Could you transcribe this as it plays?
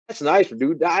That's nice,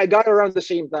 dude. I got it around the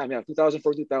same time, yeah,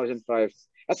 2004, 2005.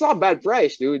 That's not a bad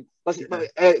price, dude.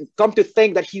 Yeah. Come to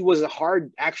think that he was a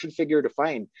hard action figure to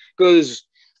find. Because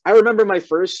I remember my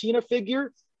first Cena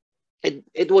figure,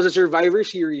 it was a Survivor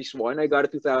Series one. I got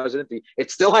it 2003.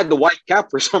 It still had the white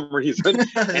cap for some reason,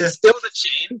 and Yeah. still the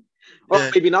chain. Well,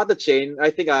 Yeah. maybe not the chain.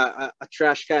 I think a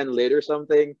trash can lid or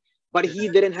something. But he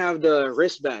didn't have the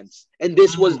wristbands. And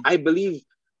this was, Mhm. I believe,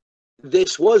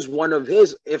 this was one of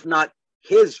his, if not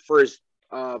his first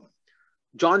uh,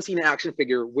 John Cena action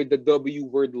figure with the W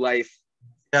Word Life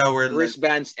Yeah, we're like,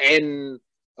 wristbands and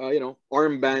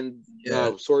armband,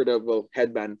 yeah. sort of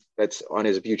headband that's on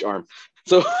his huge arm.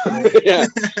 So yeah, Yeah.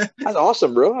 that's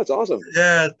awesome, bro. That's awesome.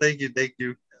 Yeah, thank you, thank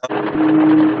you.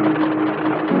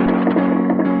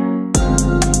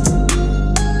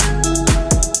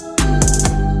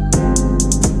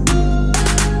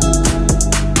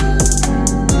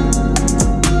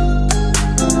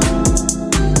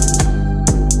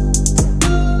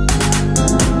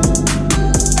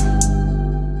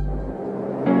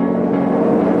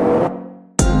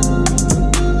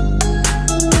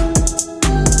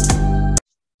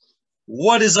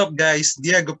 What is up, guys?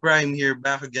 Diego Prime here,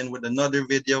 back again with another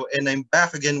video, and I'm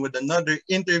back again with another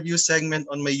interview segment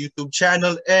on my YouTube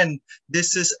channel. And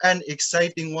this is an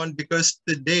exciting one because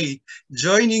today,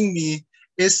 joining me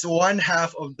is one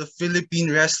half of the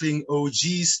Philippine wrestling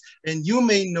OGs, and you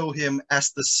may know him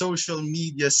as the social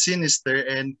media sinister.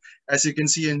 And as you can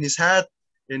see in his hat,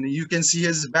 and you can see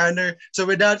his banner. So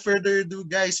without further ado,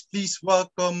 guys, please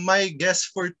welcome my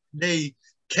guest for today,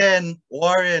 Ken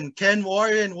Warren. Ken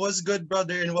Warren, what's good,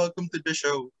 brother, and welcome to the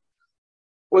show.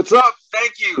 What's up?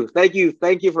 Thank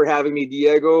you for having me,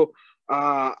 Diego.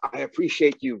 I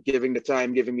appreciate you giving the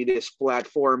time, giving me this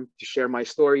platform to share my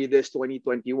story this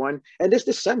 2021 and this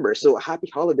December. So happy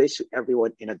holidays to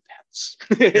everyone in advance.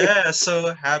 Yeah,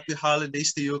 so happy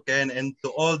holidays to you, Ken, and to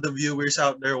all the viewers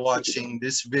out there Thank you, bro. watching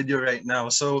this video right now.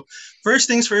 So, first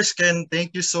things first, Ken,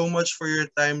 thank you so much for your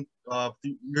time.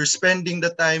 You're spending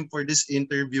the time for this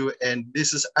interview, and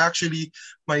this is actually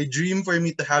my dream for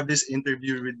me to have this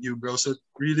interview with you, bro. So,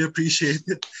 really appreciate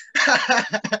it.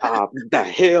 The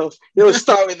hell? You'll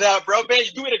start with that, bro. Man,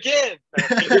 you do it again. No,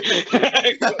 I'm kidding. All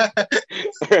right.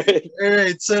 All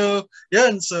right, so yeah,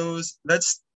 and so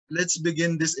let's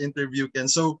begin this interview, Ken.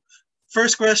 So,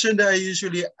 first question that I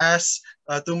usually ask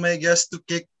to my guests to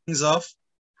kick things off: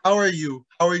 How are you?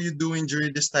 How are you doing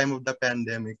during this time of the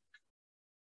pandemic?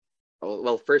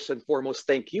 Well, first and foremost,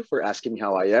 thank you for asking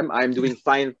how I am. I'm doing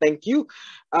fine, thank you.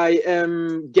 I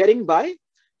am getting by.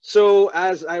 So,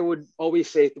 as I would always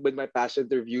say with my past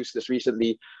interviews, this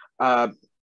recently, uh,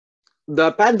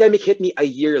 the pandemic hit me a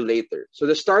year later. So,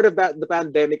 the start of the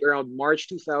pandemic around March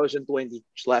 2020,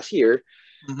 last year,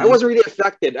 I Mm-hmm. wasn't really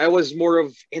affected. I was more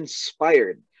of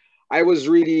inspired. I was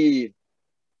really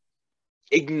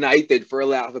ignited, for a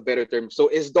lack of a better term. So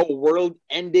is the world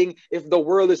ending? If the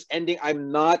world is ending,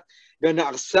 I'm not gonna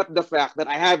accept the fact that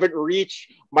I haven't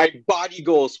reached my body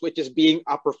goals, which is being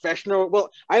a professional. Well,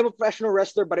 I'm a professional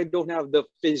wrestler, but I don't have the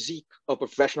physique of a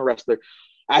professional wrestler.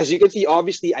 As you can see,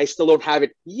 obviously, I still don't have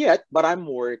it yet, but I'm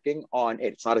working on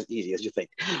it. It's not as easy as you think,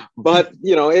 but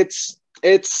it's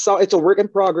a work in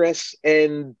progress,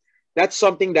 and that's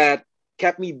something that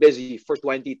kept me busy for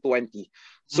 2020. Mm,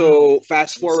 So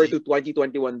fast I forward see. to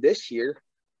 2021 this year,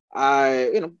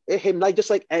 him like just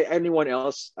like anyone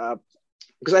else,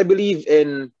 because I believe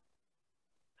in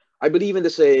the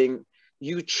saying,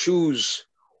 you choose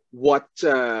what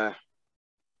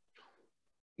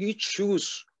you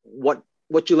choose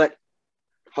what you let.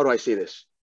 How do I say this?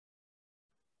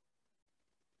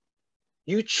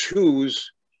 You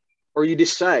choose or you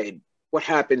decide what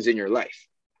happens in your life.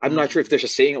 I'm not sure if Mm, there's a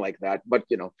saying like that, but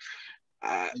Uh,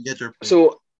 I get your point.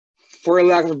 so for a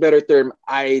lack of a better term,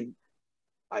 I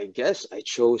guess I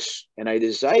chose and I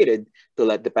decided to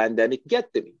let the pandemic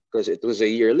get to me because it was a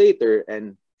year later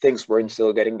and things weren't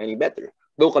still getting any better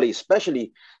locally,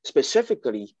 especially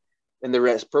specifically in the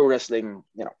pro wrestling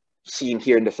scene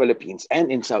here in the Philippines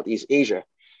and in Southeast Asia.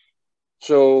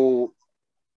 So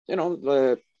you know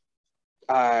the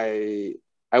I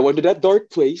I went to that dark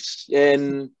place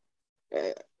and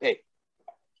hey,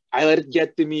 I let it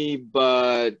get to me,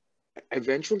 but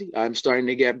eventually I'm starting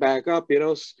to get back up,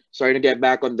 starting to get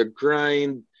back on the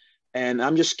grind, and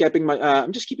I'm just keeping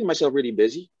myself really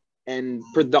busy and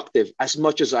Mm, productive as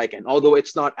much as I can. Although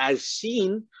it's not as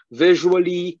seen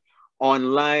visually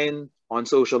online on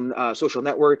social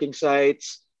networking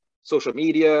sites, social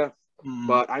media, mm,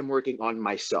 but I'm working on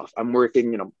myself. I'm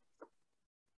working,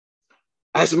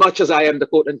 as much as I am the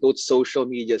quote unquote social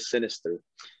media sinister.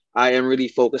 I am really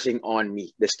focusing on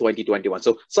me this 2021.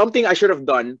 So something I should have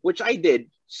done, which I did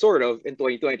sort of in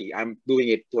 2020, I'm doing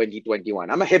it 2021.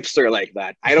 I'm a hipster like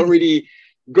that. I don't really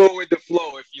go with the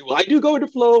flow, if you will. I do go with the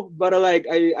flow, but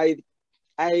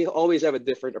I always have a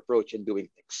different approach in doing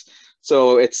things.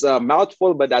 So it's a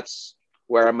mouthful, but that's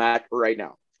where I'm at right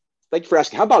now. Thank you for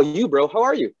asking. How about you, bro? How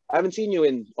are you? I haven't seen you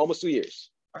in almost 2 years.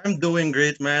 I'm doing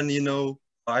great, man.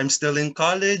 I'm still in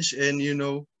college, and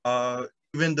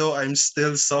even though I'm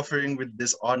still suffering with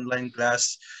this online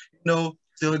class,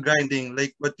 still grinding,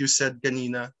 like what you said,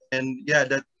 kanina. And yeah,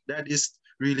 that is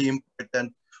really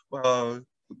important. Uh,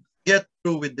 get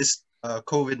through with this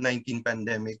COVID-19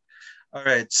 pandemic. All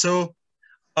right, so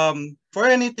for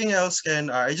anything else, Ken,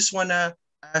 I just wanna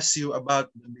ask you about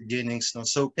the beginnings. No?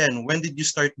 So, Ken, when did you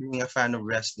start being a fan of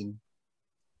wrestling?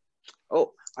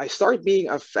 Oh, I started being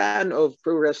a fan of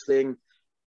pro wrestling.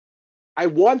 I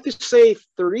want to say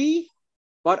three,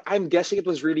 but I'm guessing it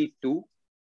was really 2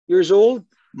 years old.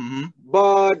 Mm-hmm.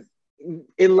 But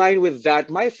in line with that,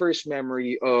 my first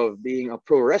memory of being a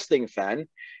pro wrestling fan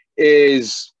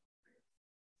is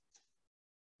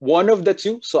one of the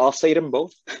two. So I'll say them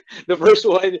both. The first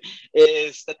one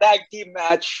is the tag team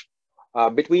match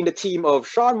between the team of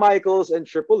Shawn Michaels and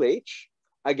Triple H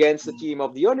against the team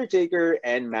of The Undertaker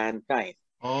and Mankind.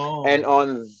 And Oh.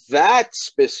 on that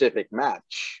specific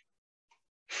match,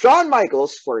 Shawn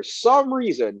Michaels, for some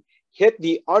reason, hit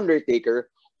The Undertaker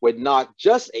with not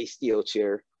just a steel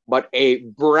chair, but a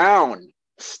brown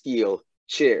steel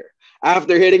chair.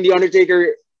 After hitting The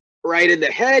Undertaker right in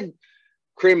the head,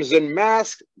 Crimson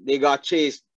Mask, they got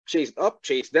chased up,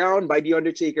 chased down by The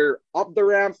Undertaker up the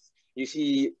ramp. You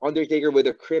see Undertaker with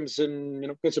a crimson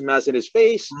mask in his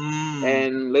face. Mm,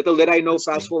 And little did I know, fast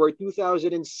interesting. forward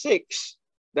 2006,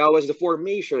 that was the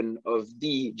formation of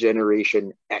the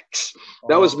Generation X.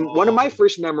 That was one of my Oh.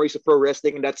 first memories of pro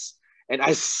wrestling, and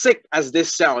as sick as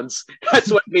this sounds,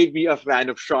 that's what made me a fan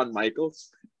of Shawn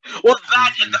Michaels. Well,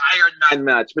 that and the Mm. Iron Man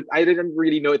match, but I didn't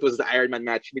really know it was the Iron Man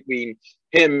match between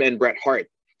him and Bret Hart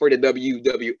for the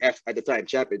WWF at the time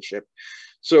championship.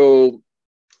 So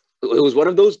it was one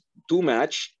of those two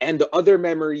match, and the other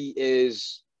memory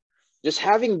is just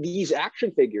having these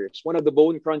action figures. One of the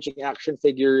bone crunching action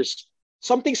figures,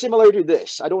 something similar to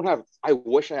this. I don't have. I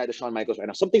wish I had a Shawn Michaels right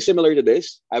now. Something similar to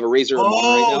this. I have a Razor Ramon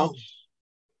right now.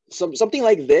 Oh. Something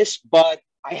like this, but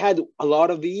I had a lot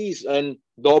of these and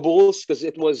doubles because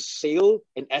it was sale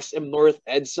in SM North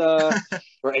EDSA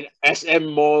or in SM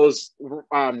malls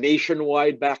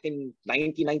nationwide back in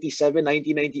 1997,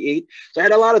 1998. So I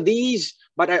had a lot of these,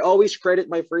 but I always credit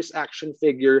my first action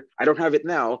figure. I don't have it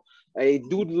now. I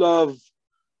do love.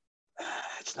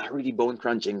 It's not really bone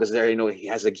crunching because there, he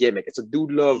has a gimmick. It's a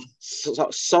dude love,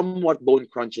 somewhat bone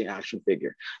crunching action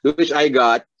figure, which I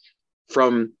got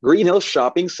from Green Hills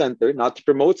Shopping Center, not to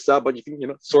promote stuff, but you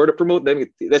can, sort of promote them.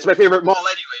 That's my favorite mall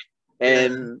anyway. Yeah.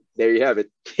 And there you have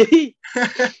it.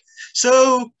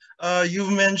 So,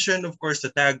 you've mentioned, of course, the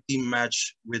tag team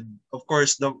match with, of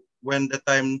course, the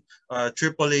time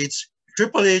Triple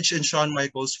H and Shawn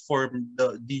Michaels formed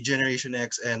the Generation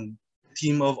X and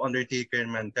team of Undertaker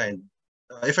and Mankind.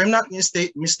 If I'm not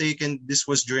mistaken, this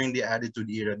was during the Attitude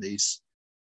Era days.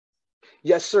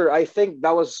 Yes, sir. I think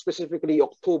that was specifically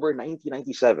October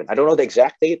 1997. I don't know the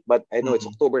exact date, but I know it's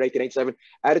Mhm. October 1997.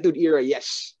 Attitude Era,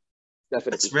 yes, That's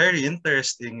definitely. very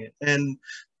interesting. And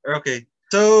okay,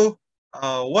 so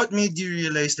what made you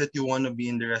realize that you want to be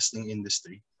in the wrestling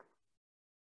industry?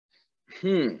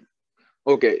 Hmm.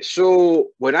 Okay,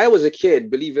 so when I was a kid,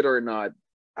 believe it or not,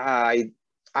 I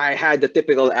I had the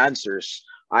typical answers.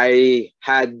 I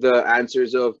had the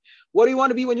answers of what do you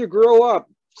want to be when you grow up?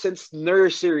 Since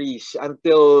nurseries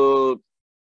until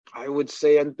I would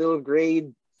say until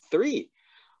grade 3,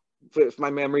 if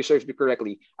my memory serves me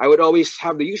correctly. I would always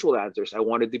have the usual answers. I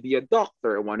wanted to be a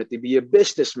doctor. I wanted to be a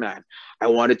businessman. I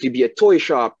wanted to be a toy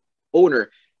shop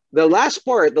owner. The last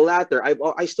part, the latter,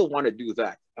 I still want to do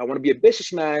that. I want to be a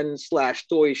businessman slash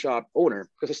toy shop owner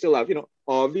because I still have,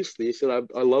 obviously, still have,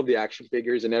 I love the action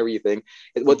figures and everything.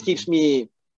 It's what keeps Mhm. me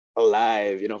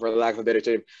alive, for lack of a better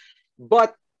term.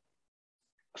 But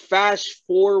fast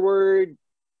forward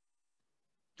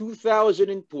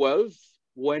 2012,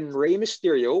 when Rey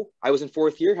Mysterio, I was in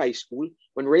fourth year high school,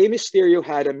 when Rey Mysterio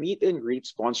had a meet and greet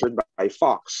sponsored by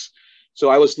Fox. So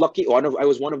I was lucky. I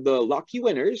was one of the lucky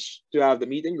winners to have the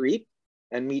meet and greet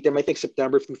and meet him. I think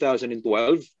September of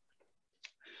 2012.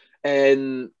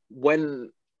 And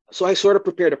so I sort of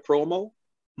prepared a promo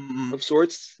Mhm. of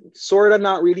sorts, sort of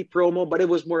not really promo, but it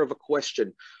was more of a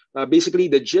question. Basically,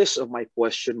 the gist of my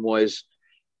question was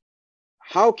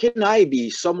how can I be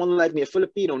someone like me, a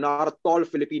Filipino, not a tall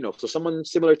Filipino, so someone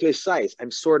similar to his size?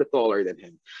 I'm sort of taller than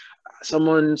him.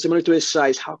 Someone similar to his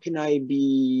size, how can I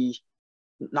be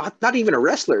not even a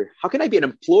wrestler? How can I be an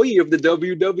employee of the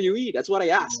WWE? That's what I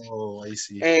asked. Oh, I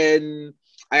see. And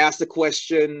I asked the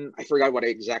question. I forgot what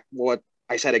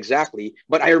I said exactly,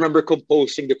 but I remember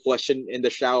composing the question in the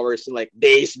showers and like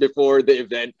days before the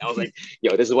event. I was like,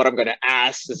 "Yo, this is what I'm gonna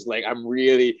ask. This is like I'm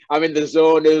in the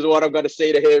zone. This is what I'm gonna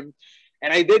say to him,"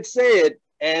 and I did say it.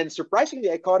 And surprisingly,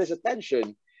 I caught his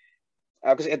attention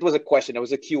because it was a question. It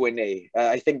was a Q&A.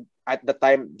 I think at the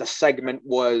time the segment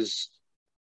was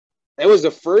it was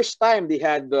the first time they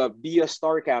had the Be a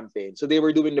Star campaign. So they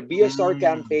were doing the Be a Star Mm.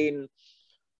 campaign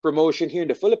promotion here in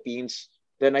the Philippines.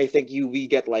 Then I think we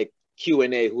get like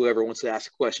Q&A, whoever wants to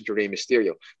ask a question to Rey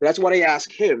Mysterio. But that's what I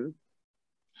asked him.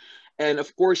 And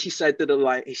of course, he said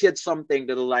something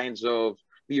to the lines of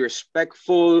be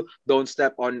respectful, don't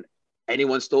step on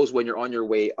anyone's toes when you're on your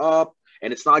way up.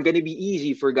 And it's not going to be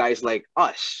easy for guys like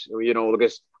us,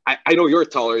 because I know you're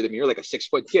taller than me. You're like a 6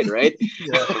 foot kid, right?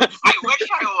 Yeah. I wish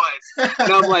I was.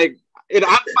 And I'm like, I'm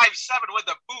 5'7" with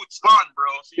the boots on, bro.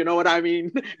 So you know what I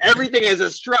mean? Everything is a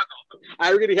struggle. I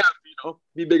really have to,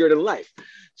 be bigger than life.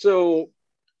 So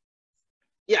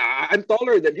yeah, I'm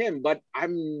taller than him, but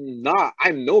I'm not.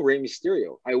 I'm no Rey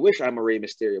Mysterio. I wish I'm a Rey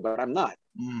Mysterio, but I'm not.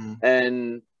 Mm.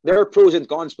 And there are pros and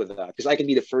cons with that because I can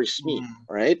be the first me, Mm.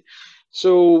 right?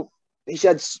 So he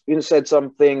said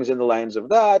some things in the lines of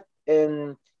that,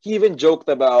 and he even joked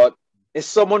about, is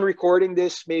someone recording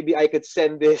this? Maybe I could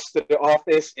send this to the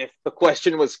office if the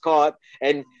question was caught.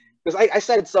 And because I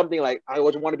said something like, I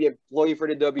would want to be an employee for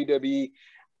the WWE.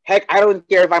 Heck, I don't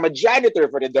care if I'm a janitor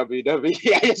for the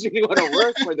WWE. I just really want to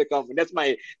work for the company. That's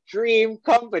my dream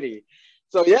company.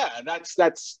 So yeah,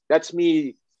 that's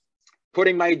me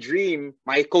putting my dream,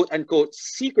 my quote unquote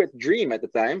secret dream at the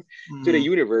time, to the Mm.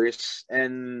 universe.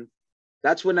 And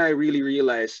that's when I really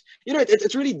realized,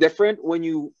 it's really different when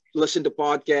you listen to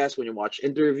podcasts, when you watch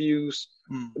interviews,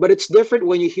 Mm. but it's different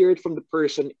when you hear it from the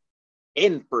person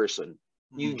in person.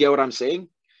 You Mm. get what I'm saying?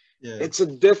 Yeah. It's a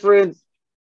different,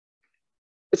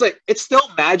 it's like, it's still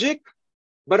magic,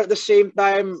 but at the same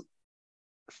time,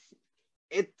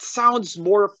 it sounds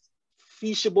more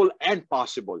feasible and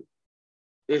possible,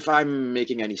 if I'm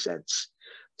making any sense.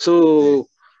 Okay. So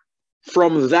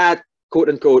from that quote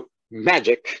unquote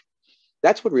magic,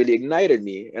 that's what really ignited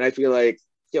me. And I feel like,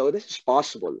 this is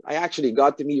possible. I actually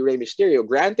got to meet Rey Mysterio.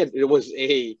 Granted, it was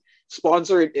a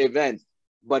sponsored event,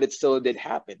 but it still did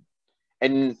happen.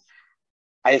 And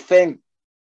I think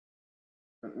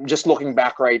just looking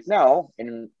back right now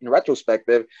in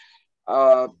retrospective,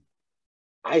 uh,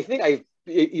 I think I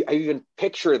even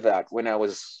picture that when I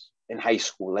was in high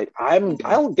school. Like Mm.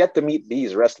 I'll get to meet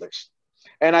these wrestlers.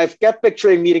 And I've kept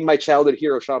picturing meeting my childhood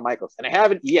hero, Shawn Michaels, and I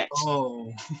haven't yet.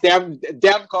 Oh. Damn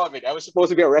COVID. I was supposed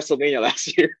to be at WrestleMania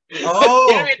last year. But damn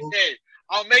Oh. it, hey,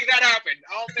 I'll make that happen.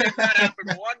 I'll make that happen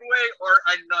one way or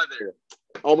another.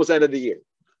 Almost end of the year.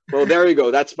 Well, there you go.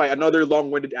 That's my another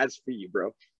long-winded answer for you,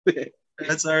 bro.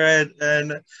 That's all right.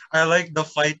 And I like the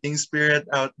fighting spirit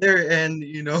out there, and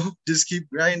just keep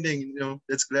grinding.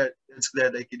 That's glad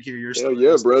I could hear your Hell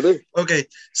yeah, stories. brother. Okay,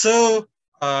 so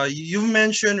you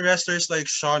mentioned wrestlers like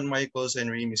Shawn Michaels and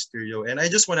Rey Mysterio, and I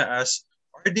just want to ask,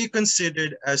 are they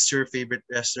considered as your favorite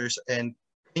wrestlers? And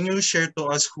can you share to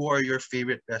us who are your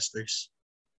favorite wrestlers?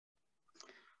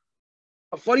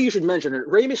 Funny you should mention it.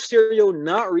 Rey Mysterio,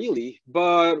 not really,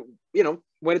 but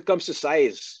when it comes to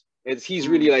size, he's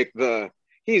really Mm. like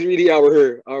he's really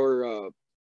our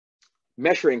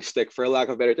measuring stick, for a lack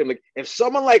of a better term. Like if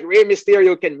someone like Rey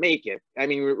Mysterio can make it, I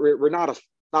mean, we're not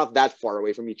that far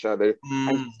away from each other.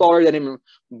 I'm Mm. taller than him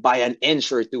by an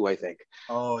inch or two, I think.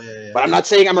 Oh yeah, But yeah. I'm not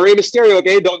saying I'm a Rey Mysterio,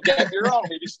 okay? Don't get me wrong.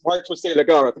 Maybe Sparks would say, like,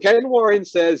 oh, Ken Warren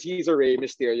says he's a Rey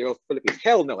Mysterio of Philippines.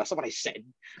 Hell no, that's not what I said.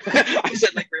 I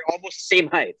said, like, we're almost the same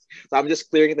height. So I'm just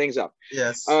clearing things up.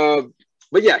 Yes. Uh,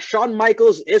 but yeah, Shawn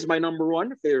Michaels is my number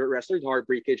one favorite wrestler.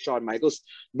 Heartbreak Kid Shawn Michaels.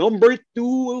 Number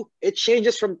two, it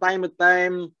changes from time to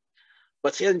time.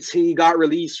 But since he got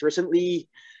released recently,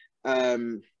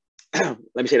 um,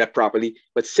 let me say that properly.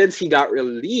 But since he got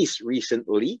released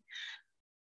recently,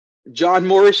 John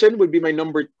Morrison would be my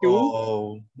number two.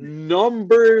 Oh.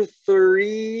 Number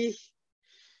three,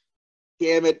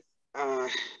 damn it. Uh,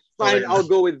 Okay. Fine, I'll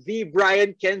go with the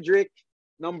Brian Kendrick.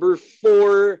 Number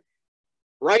four,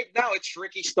 right now it's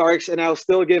Ricky Starks, and I'll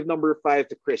still give number five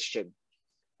to Christian.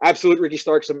 Absolute Ricky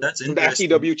Starks, That's the interesting.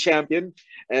 FTW champion,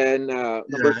 and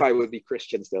number Yeah. five would be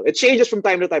Christian still. It changes from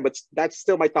time to time, but that's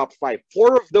still my top five.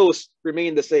 Four of those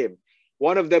remain the same.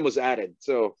 One of them was added,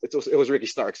 so it was Ricky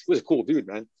Starks. He was a cool dude,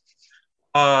 man.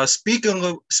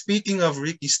 Speaking of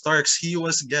Ricky Starks, he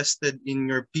was guested in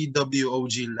your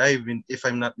PWOG live, if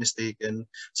I'm not mistaken.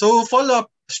 So follow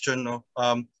up question, no?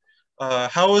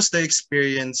 How was the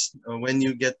experience when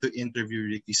you get to interview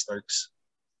Ricky Starks?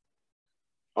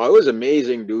 Oh, it was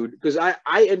amazing, dude. Because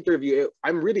I interview.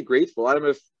 I'm really grateful. I don't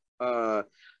know if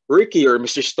Ricky or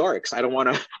Mr. Starks. I don't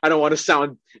wanna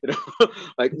sound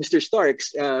like Mr.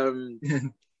 Starks.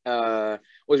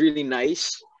 Was really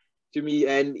nice to me,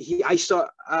 and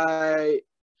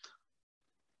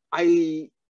I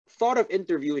thought of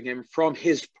interviewing him from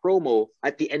his promo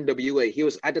at the NWA. He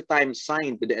was at the time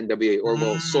signed to the NWA, or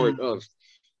well, sort Mm. of.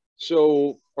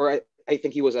 So, I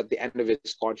think he was at the end of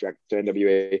his contract to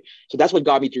NWA. So that's what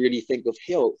got me to really think of,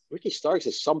 hell, Ricky Starks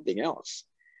is something else.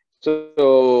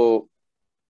 So,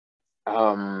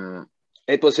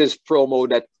 it was his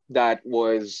promo that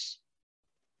was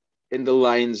in the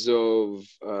lines of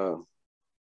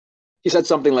he said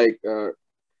something like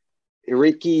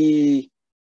Ricky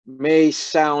may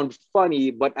sound funny,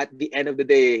 but at the end of the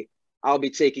day, I'll be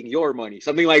taking your money.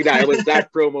 Something like that. It was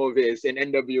that promo of his in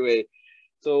NWA.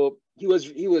 So he was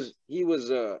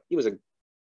a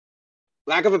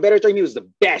lack of a better term, he was the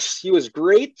best. He was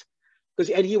great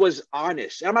and he was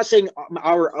honest. I'm not saying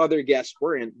our other guests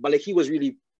weren't, but like he was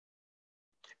really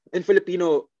in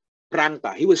Filipino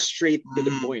prangka. He was straight to the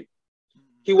Mm. point.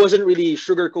 He wasn't really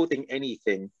sugarcoating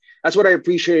anything. That's what I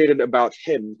appreciated about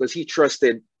him because he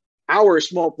trusted our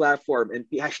small platform and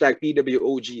hashtag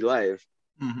PWOG Live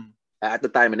Mhm. at the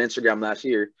time on Instagram last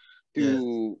year Yes.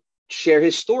 to share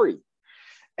his story.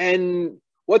 And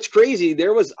what's crazy,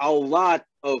 there was a lot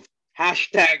of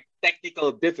hashtag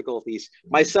technical difficulties.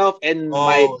 Myself and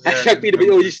my Oh, yeah, I hashtag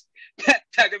remember. PWOG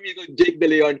tag amigo Jake De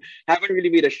Leon haven't really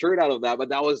made a shirt out of that, but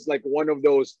that was like one of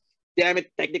those damn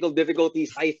it technical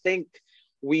difficulties. I think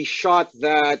we shot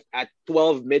that at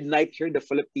 12 midnight here in the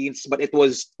Philippines, but it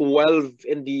was 12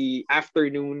 in the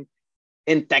afternoon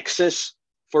in Texas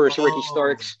for Ricky Oh,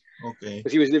 Starks okay.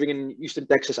 because he was living in Houston,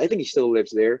 Texas. I think he still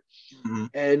lives there. Mhm.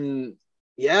 And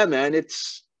yeah, man,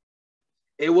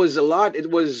 it was a lot. It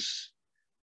was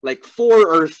like 4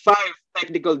 or 5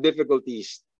 technical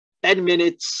difficulties, 10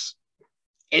 minutes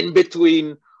in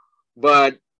between,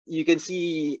 but you can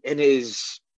see in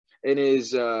his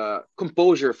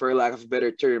composure, for lack of a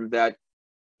better term, that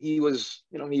he was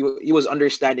he was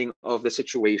understanding of the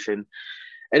situation.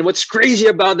 And what's crazy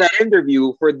about that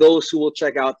interview, for those who will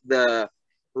check out the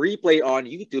replay on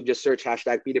YouTube, just search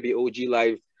hashtag PWOG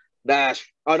Live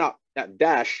dash oh no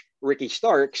dash Ricky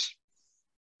Starks.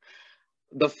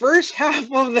 The first half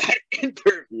of that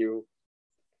interview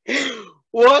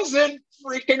wasn't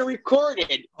freaking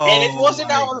recorded. And it Oh wasn't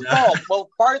my our God. fault. Well,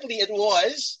 partly it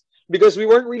was because we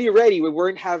weren't really ready. We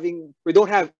don't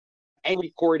have any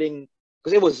recording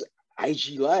because it was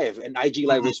IG Live and IG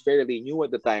Live was Mhm. fairly new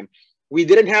at the time. We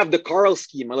didn't have the Carl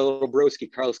Ski, my little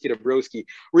broski, Carl Ski the broski,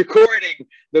 recording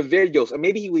the videos. Or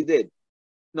maybe we did.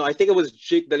 No, I think it was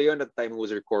Jake De Leon at the time who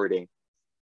was recording.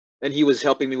 And he was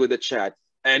helping me with the chat.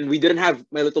 And we didn't have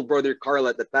my little brother Carl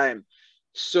at the time.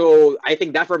 So I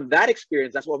think that from that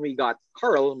experience, that's when we got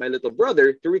Carl, my little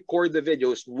brother, to record the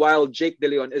videos while Jake De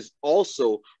Leon is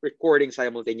also recording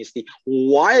simultaneously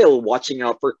while watching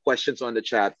out for questions on the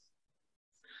chat.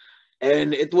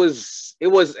 And it was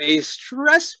a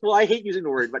stressful, I hate using the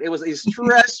word, but it was a It's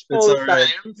stressful all right.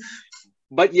 time,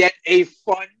 but yet a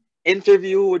fun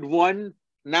interview with one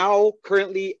now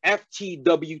currently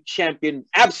FTW champion,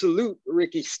 absolute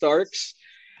Ricky Starks.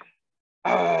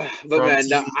 But From man,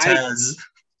 Team I Taz.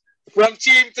 from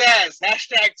Team Taz,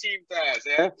 hashtag Team Taz,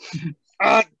 yeah.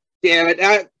 Ah, damn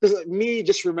it! 'Cause me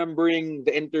just remembering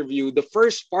the interview, the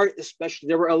first part especially,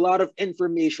 there were a lot of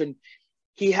information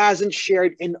he hasn't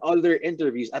shared in other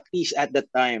interviews, at least at the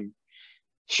time.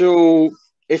 So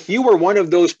if you were one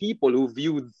of those people who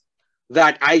viewed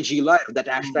that IG live, that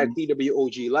hashtag Mhm.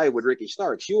 PWOG live with Ricky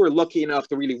Starks, you were lucky enough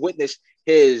to really witness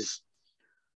his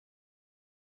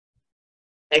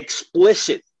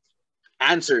explicit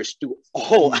answers to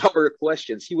all Mhm. our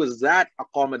questions. He was that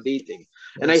accommodating.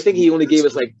 And I That's think he only that's gave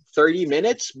us good. like 30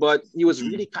 minutes, but he was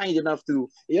Mhm. really kind enough to,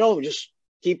 just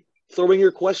keep throwing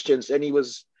your questions. And he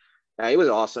was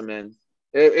awesome, man.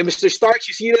 Mr. Starks,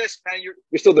 you see this? Man, you're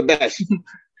still the best.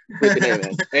 Freaking A,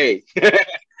 man. Hey.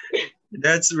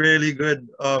 That's really good.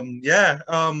 Yeah.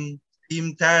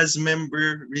 Team Taz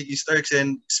member Ricky Starks,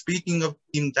 and speaking of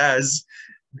Team Taz,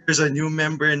 there's a new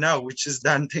member now, which is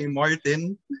Dante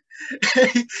Martin.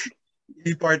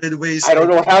 He parted ways I don't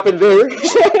from know what happened there.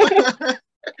 PWG.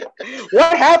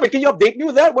 What happened? Can you update me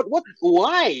with that?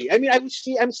 Why? I mean, I'm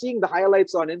seeing the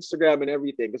highlights on Instagram and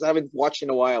everything because I haven't watched in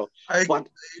a while. I But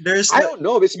there's I like don't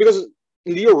know. It's because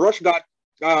Leo Rush got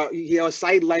he was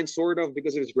sidelined sort of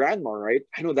because of his grandma, right?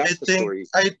 I know I that's the think story.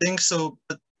 I think so.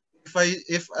 But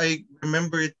if I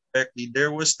remember it correctly,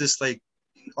 there was this like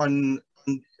on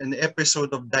an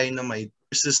episode of Dynamite.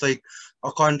 There's this like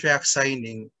a contract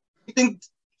signing. I think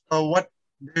what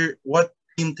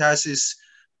Team Taz is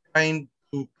trying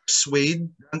to persuade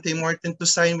Dante Martin to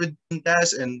sign with Team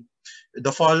Taz, and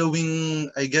the following,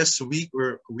 I guess, week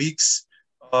or weeks,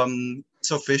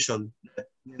 it's official that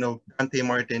Dante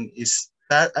Martin is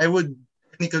that I would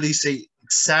technically say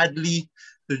sadly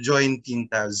to join Team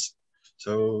Taz.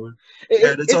 So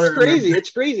yeah, that's all I It's crazy. remember.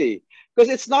 It's crazy because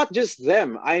it's not just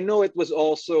them. I know it was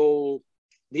also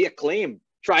the Acclaim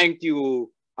trying to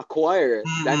acquire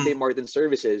Dante Mm, Martin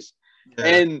services. yeah.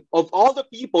 And of all the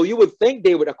people, you would think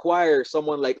they would acquire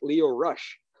someone like Leo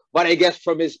Rush. But I guess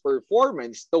from his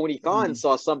performance, Tony Khan Mm,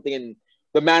 saw something in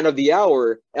the man of the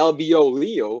hour, LBO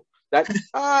Leo, that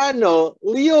no,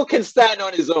 Leo can stand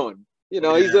on his own.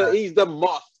 yeah. He's the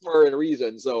moth for a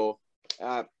reason. So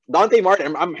Dante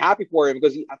Martin, I'm happy for him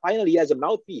because finally he has a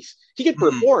mouthpiece. He can Mm,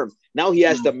 perform. Now he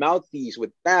has the mm, mouthpiece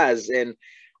with Taz, and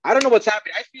I don't know what's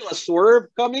happening. I feel a swerve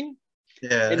coming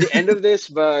yeah. in the end of this,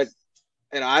 but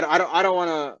I don't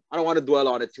want to dwell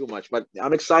on it too much. But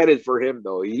I'm excited for him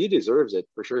though. He deserves it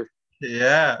for sure.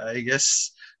 Yeah, I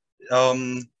guess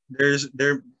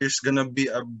there's gonna be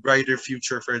a brighter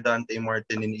future for Dante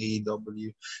Martin in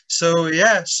AEW. So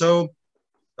yeah,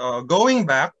 going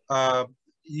back,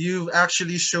 you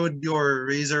actually showed your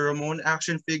Razor Ramon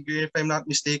action figure, if I'm not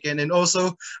mistaken, and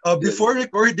also Yes, before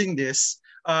recording this,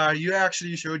 you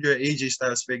actually showed your AJ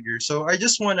Styles figure. So I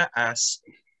just wanna ask,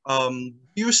 do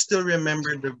you still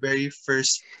remember the very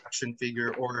first action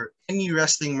figure or any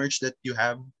wrestling merch that you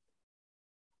have?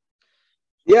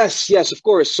 yes, of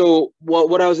course. So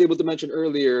what I was able to mention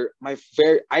earlier,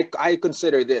 I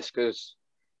consider this because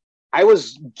I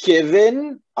was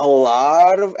given a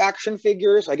lot of action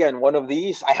figures. Again, one of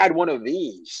these, I had one of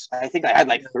these. I think I had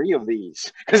like three of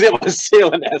these because it was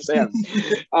still an SM.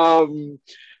 Um,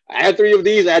 I had three of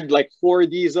these. I had like four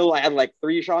Diesel. I had like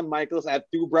three Shawn Michaels. I had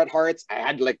two Bret Harts. I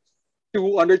had like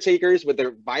two Undertakers with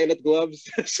their violet gloves.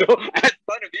 So I had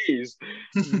a ton of these.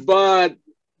 But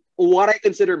what I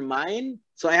consider mine,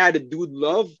 so I had a Dude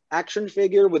Love action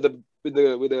figure with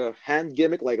a hand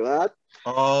gimmick like that,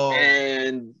 Oh,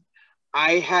 and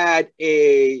I had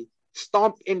a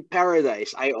Stomp in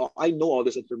Paradise. I know all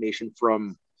this information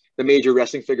from the Major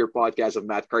Wrestling Figure podcast of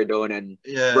Matt Cardone and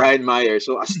yeah. Brian Meyer.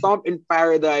 So a Stomp in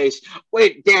Paradise.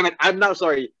 Wait, damn it! I'm not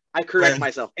sorry. I correct Well,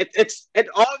 myself. It's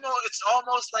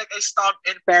almost like a Stomp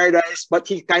in Paradise, but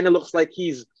he kind of looks like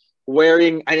he's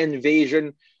wearing an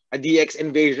invasion, a DX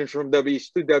invasion from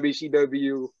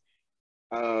WCW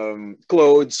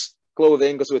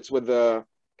clothing because it's with the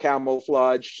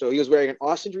camouflage. So he was wearing an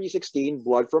Austin 316,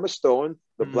 Blood from a Stone,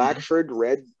 the black mm, shirt,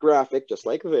 red graphic, just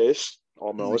like this,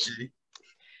 almost. okay.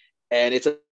 And it's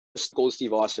a Cold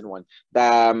Steve Austin one.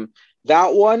 Um,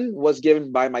 that one was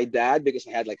given by my dad because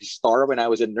I had like a star when I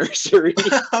was in nursery.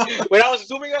 When I was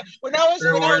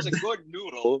a Reward, good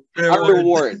noodle, a reward.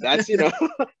 reward. That's.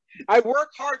 I work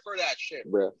hard for that shit,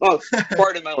 bro. Oh,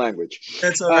 pardon my language.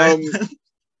 That's all right. Um,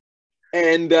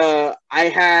 and I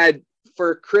had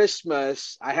for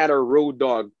Christmas, I had a road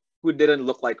dog who didn't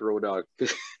look like road dog.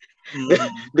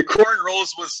 Mm, The corn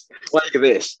rolls was like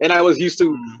this, and I was used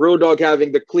to mm, road dog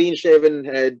having the clean shaven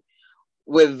head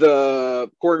with the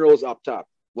corn rolls up top,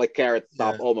 like carrot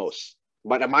top yeah. almost.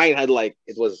 But mine had like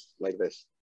it was like this.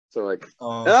 So like,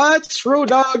 Oh, it's road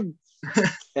dog,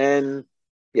 and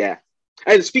yeah.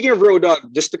 And speaking of Road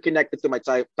Dogg, just to connect it to my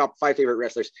top five favorite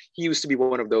wrestlers, he used to be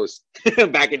one of those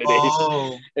back in the days.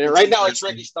 oh, And that's right now it's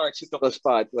Ricky interesting. Starks who took a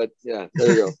spot. But yeah,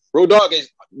 there you go. Road Dogg is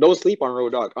don't sleep on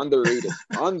Road Dogg.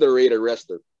 Underrated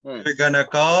wrestler. Hmm. You're gonna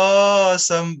call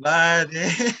somebody.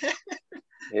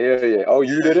 Yeah. Oh,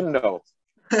 you Yeah. didn't know.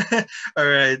 All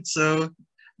right. So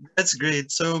that's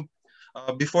great. So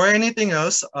before anything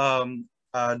else,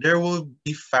 there will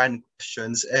be fan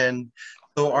questions, and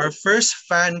so our first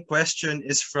fan question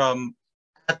is from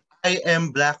I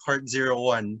am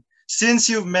Blackheart01. Since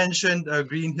you've mentioned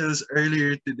Green Hills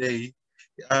earlier today,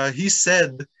 he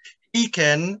said he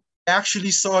can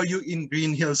actually saw you in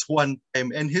Green Hills one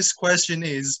time, and his question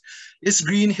is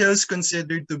Green Hills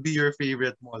considered to be your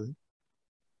favorite mall?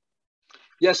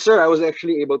 Yes, sir. I was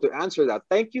actually able to answer that.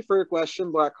 Thank you for your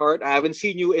question, Blackheart. I haven't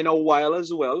seen you in a while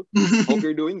as well. Hope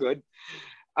you're doing good.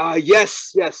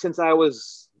 Yes. Since I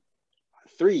was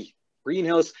three, Green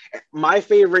Hills. My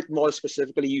favorite mall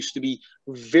specifically used to be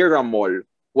Vera Mall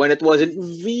when it wasn't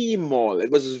V Mall. It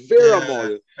was Vera Yeah,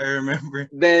 Mall. I remember.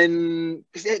 Then,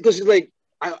 because like,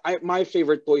 my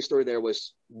favorite toy store there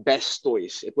was Best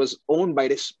Toys. It was owned by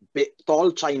this big,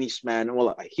 tall Chinese man.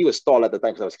 Well, he was tall at the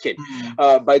time because I was a kid.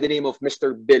 Mm. By the name of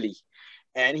Mr. Billy,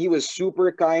 and he was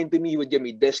super kind to me. He would give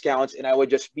me discounts, and I would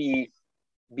just be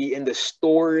in the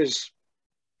stores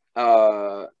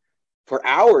uh, for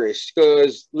hours.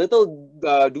 Because little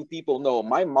do people know,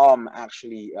 my mom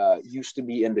actually used to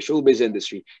be in the showbiz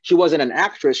industry. She wasn't an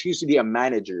actress. She used to be a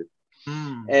manager,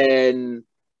 Mm. and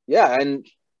yeah, and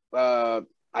uh,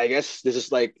 I guess this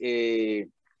is like a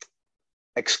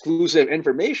exclusive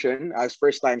information. As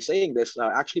first time saying this,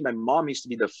 actually, my mom used to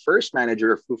be the first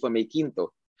manager of Rufa May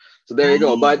Quinto. So there you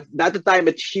go. Mm. But at the time,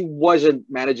 she wasn't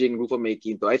managing Rufa May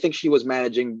Quinto. I think she was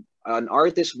managing an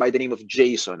artist by the name of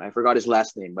Jason. I forgot his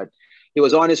last name, but he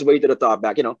was on his way to the top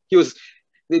back. You know, he was.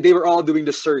 They were all doing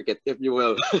the circuit, if you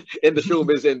will, in the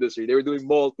showbiz industry. They were doing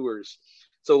mall tours.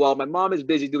 So while my mom is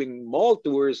busy doing mall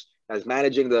tours, as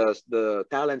managing the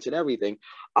talents and everything,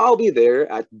 I'll be there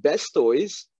at Best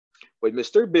Toys with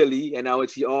Mr. Billy, and I would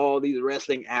see all these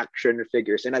wrestling action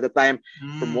figures. And at the time,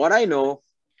 from Mm. what I know,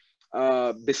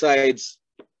 besides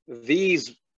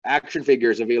these action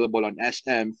figures available on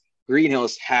SM, Green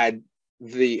Hills had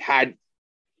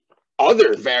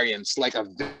other variants like a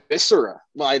Viscera.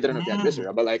 Well, I don't know if they had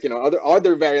Viscera, but Mm. like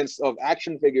other variants of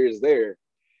action figures there.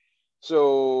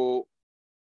 So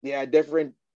yeah,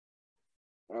 different.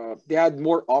 They had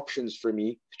more options for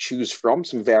me to choose from,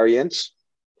 some variants,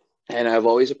 and I've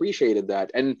always appreciated that.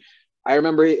 And I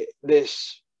remember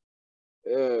this.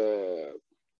 Uh,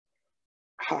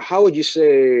 how would you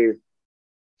say?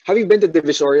 Have you been to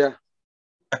Divisoria?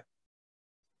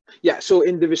 Yeah. So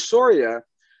in Divisoria,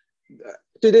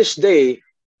 to this day,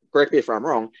 correct me if I'm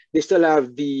wrong, they still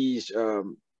have these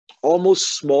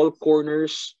almost small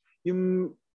corners.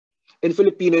 Yung in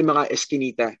Filipino, yung mga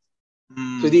eskinita.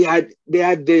 So Mm. they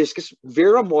had this because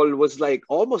Vera Mall was like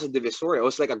almost a Divisoria. It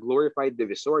was like a glorified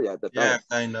Divisoria at the Yeah, time.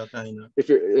 kind of, kind of. If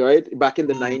you're right back in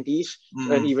the Mm. 90s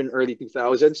and Mm. even early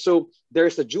 2000s. So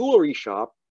there's a jewelry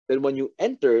shop. Then when you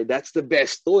enter, that's the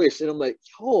Best Toys, and I'm like,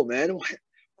 yo, man, what?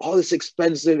 All this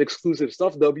expensive, exclusive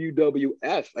stuff,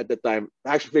 WWF at the time,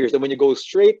 action figures. Then when you go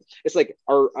straight, it's like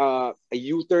a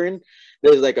U-turn.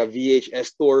 There's like a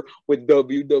VHS store with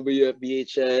WWF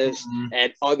VHS Mm. and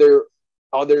other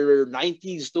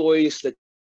 90s toys that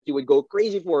you would go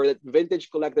crazy for, that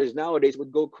vintage collectors nowadays would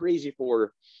go crazy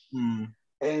for. Mm.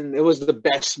 And it was the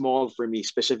best mall for me,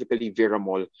 specifically Vera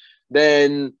Mall.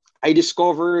 Then I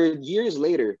discovered years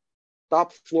later,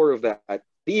 top floor of that,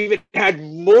 they even had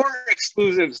more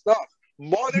exclusive stuff,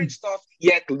 modern stuff,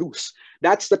 yet loose.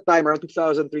 That's the time around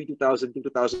 2003, 2002,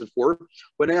 2004,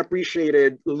 when I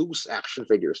appreciated loose action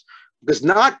figures. Because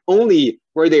not only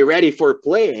were they ready for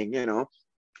playing,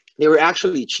 they were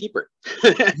actually cheaper.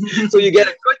 So you get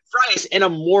a good price and a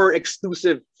more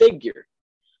exclusive figure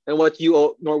than what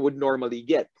you would normally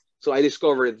get. So I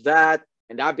discovered that,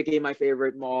 and that became my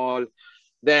favorite mall.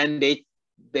 Then they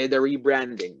did the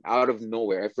rebranding out of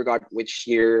nowhere. I forgot which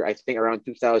year. I think around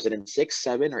 2006,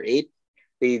 7, or 8.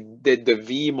 They did the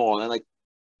V Mall. And I'm like,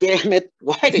 damn it,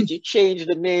 why did you change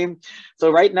the name? So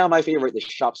right now, my favorite is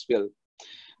Shopspill.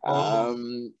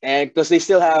 Oh. And because they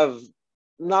still have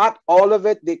not all of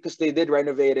it, because they did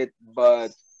renovate it, but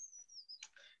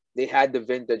they had the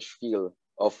vintage feel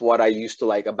of what I used to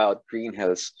like about Green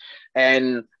Hills.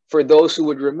 And for those who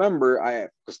would remember,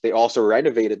 because they also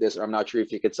renovated this, I'm not sure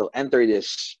if you could still enter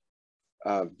this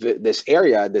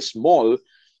area, this mall.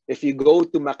 If you go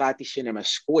to Makati Cinema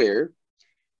Square,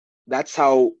 that's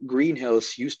how Green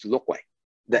Hills used to look like.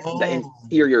 The Oh.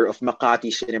 interior of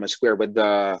Makati Cinema Square with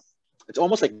it's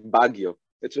almost like Baguio.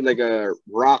 It's like a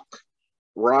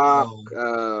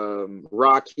Oh.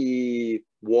 rocky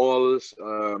walls,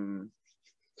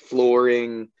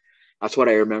 flooring. That's what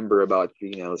I remember about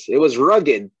Green Hills. It was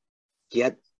rugged,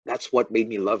 yet that's what made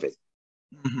me love it.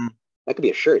 Mhm. That could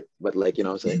be a shirt, but like what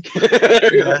I'm saying.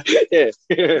 Yeah. Yeah.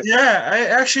 Yeah, I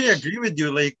actually agree with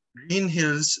you. Like Green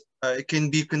Hills, it can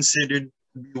be considered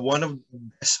to be one of the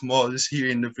best malls here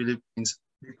in the Philippines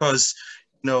because,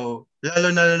 lalo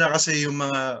na kasi yung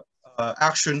mga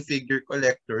action figure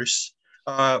collectors,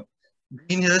 uh,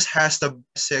 Green Hills has the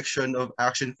best section of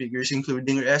action figures,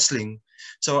 including wrestling.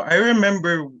 So I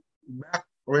remember back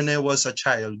when I was a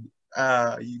child,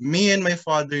 me and my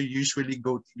father usually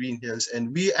go to Green Hills,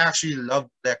 and we actually love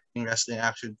collecting wrestling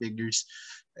action figures.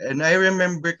 And I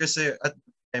remember kasi at the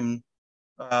time,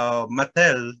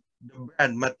 Mattel, the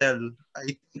brand Mattel,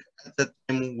 I think at the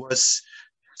time was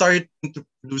starting to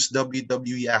produce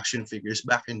WWE action figures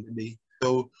back in the day.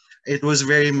 So it was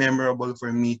very memorable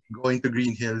for me going to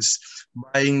Green Hills,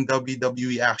 buying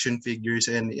WWE action figures,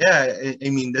 and yeah, I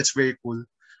mean that's very cool.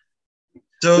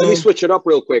 Let me So, switch it up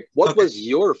real quick. What okay. was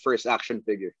your first action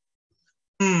figure?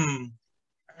 Hmm.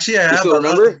 Actually, I You have still a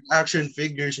lot of remember? action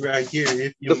figures right here,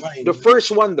 if you The mind. first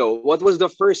one though, what was the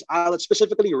first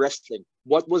specifically wrestling?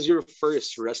 What was your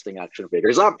first wrestling action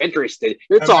figures? I'm interested.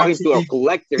 You're I'm talking to a actually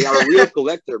collector, you're a real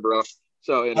collector, bro.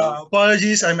 So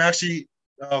apologies. I'm actually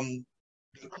the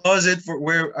closet for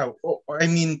where I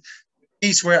mean,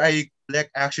 place where I collect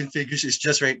action figures is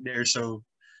just right there. So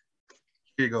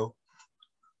here you go.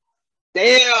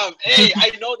 damn. Hey,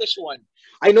 I know this one.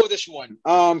 I know this one.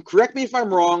 Correct me if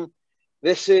I'm wrong.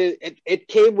 This is it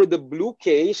came with the blue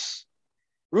case,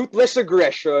 ruthless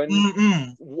aggression,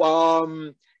 Mm-mm.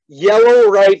 um, yellow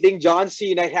writing. John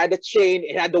Cena. It had a chain.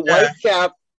 It had the Yeah, white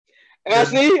cap. yeah,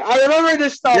 See, I remember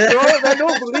this stuff, yeah. bro. Man,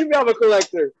 don't believe me, I'm a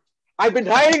collector. I've been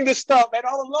hiding this stuff, man,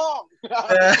 all along.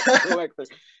 Yeah. I'm a collector.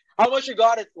 How much you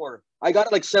got it for? I got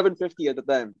it like 750 at the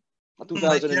time, I can't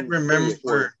 2003 or four.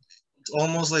 remember. It's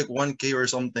almost like 1K or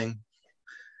something.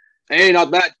 Hey,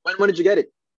 not bad. When did you get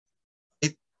it?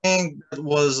 I think that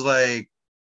was like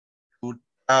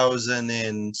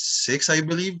 2006, I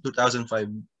believe, 2005.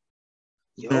 No,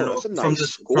 Yo, no, that's a from nice the from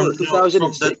score. no from the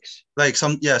 2006. like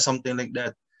some yeah something like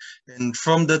that. And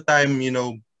from the time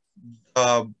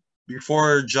uh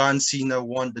before John Cena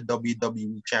won the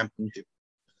WWE Championship,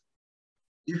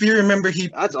 if you remember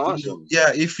That's awesome.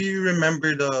 if you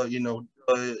remember the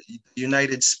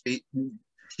United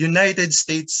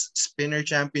States Spinner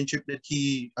Championship that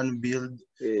he unveiled,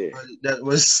 Yeah. that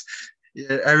was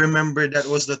yeah, I remember that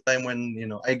was the time when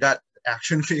I got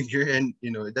action figure, and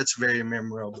that's very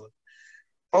memorable.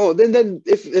 Oh, then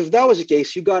if that was the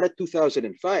case, you got it 2005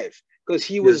 because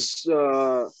Yes.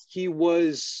 he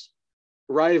was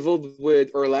rivaled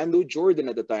with Orlando Jordan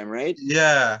at the time, right?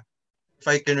 Yeah, if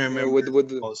I can Yeah, remember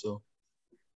with also.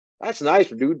 that's nice,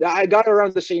 dude. I got it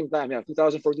around the same time, yeah,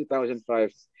 2004,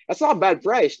 2005. That's not a bad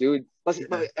price, dude.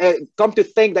 Yeah. Come to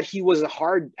think that he was a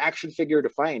hard action figure to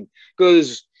find,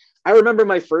 because I remember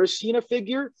my first Cena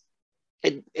figure.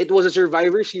 It was a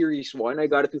Survivor Series one. I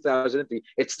got it 2003.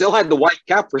 It still had the white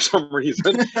cap for some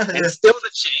reason, and Yeah. still the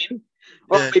chain.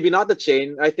 Well, Yeah. maybe not the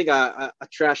chain. I think a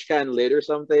trash can lid or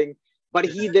something. But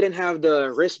he didn't have the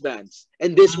wristbands,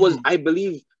 and this was, Mm. I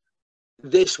believe,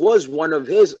 this was one of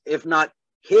his, if not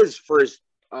his first,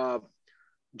 uh,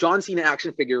 John Cena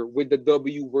action figure with the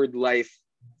W Word Life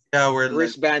Yeah, we're like,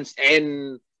 wristbands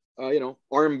and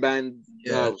armband,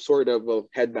 yeah. sort of a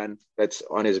headband that's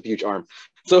on his huge arm.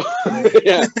 So Yeah.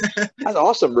 yeah, that's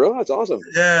awesome, bro. That's awesome.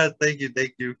 Yeah, thank you,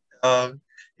 thank you.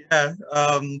 Yeah,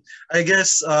 I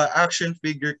guess action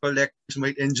figure collectors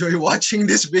might enjoy watching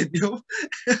this video.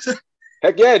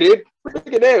 Heck yeah, dude.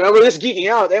 Freaking damn. We're just geeking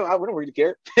out. Damn, I don't really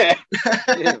care. Yeah.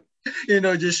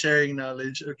 Just sharing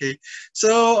knowledge. Okay.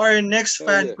 So our next Hell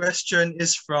fan yeah. question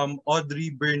is from Audrey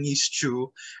Bernice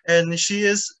Chu. And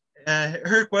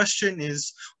her question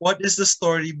is, what is the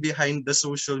story behind the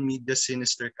social media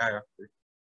sinister character?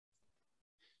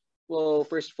 Well,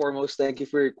 first and foremost, thank you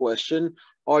for your question,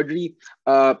 Audrey.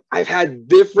 I've had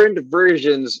different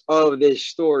versions of this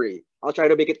story. I'll try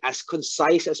to make it as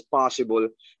concise as possible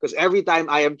because every time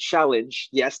I am challenged,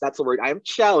 yes, that's the word, I am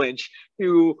challenged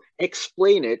to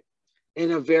explain it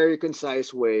in a very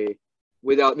concise way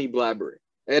without me blabbering.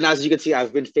 And as you can see,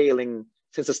 I've been failing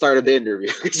since the start of the interview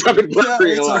because I've been Yeah, blabbering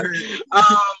a it's lot.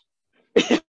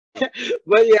 alright.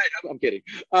 But yeah, I'm kidding.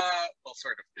 Well,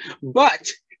 sort of. But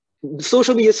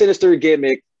social media sinister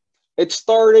gimmick, it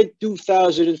started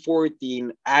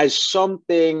 2014 as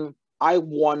something I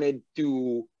wanted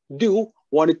to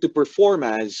perform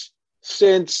as,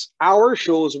 since our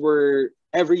shows were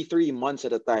every 3 months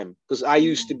at a time. Because I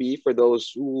used to be, for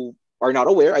those who are not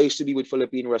aware, I used to be with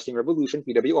Philippine Wrestling Revolution,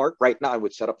 PWR. Right now, I'm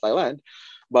with Set Up Thailand.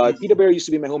 But Mm. PWR used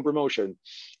to be my home promotion.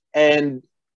 And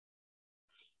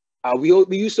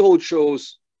we used to hold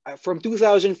shows from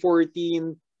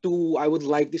 2014 to, I would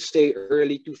like to say,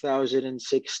 early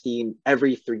 2016,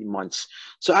 every 3 months.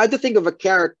 So I had to think of a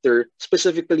character,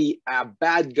 specifically a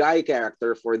bad guy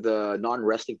character for the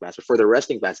non-wrestling fans, but for the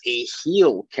wrestling fans, a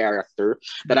heel character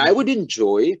that I Mm. would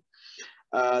enjoy,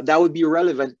 that would be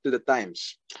relevant to the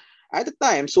times. At the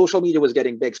time, social media was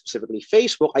getting big, specifically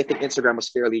Facebook. I think Instagram was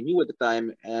fairly new at the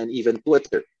time, and even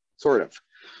Twitter, sort of.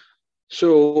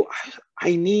 So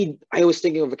I was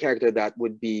thinking of a character that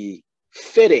would be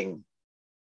fitting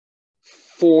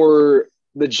for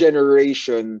the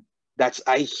generation, that's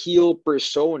a heel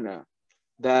persona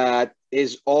that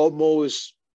is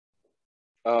almost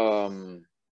um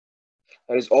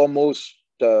that is almost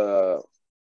uh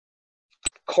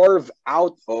carved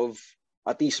out of,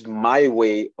 at least my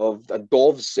way, of the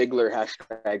Dolph Ziggler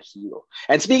hashtag heel.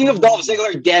 And speaking of Dolph Mm.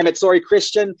 Ziggler, damn it, sorry,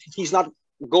 Christian, he's not.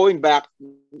 going back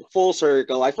full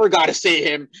circle, I forgot to say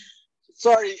him.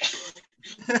 Sorry. It's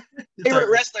Favorite alright.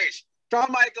 wrestlers: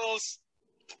 Shawn Michaels.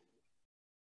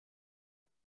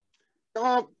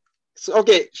 Um,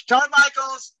 okay, Shawn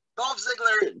Michaels, Dolph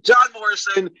Ziggler, John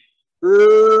Morrison,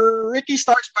 Ricky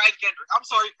Starks, Brian Kendrick. I'm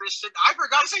sorry, Christian. I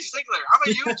forgot to say Ziggler.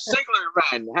 I'm a huge Ziggler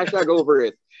fan. Hashtag over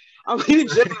it. I'm a huge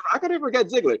Ziggler. How could I forget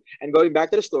Ziggler? And going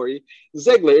back to the story,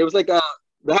 Ziggler, it was like the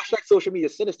hashtag social media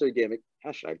sinister gimmick,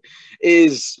 hashtag,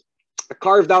 is a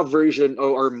carved out version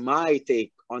or my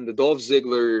take on the Dolph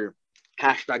Ziggler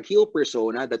hashtag heel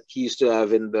persona that he used to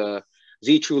have in the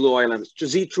Z True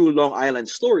Long Island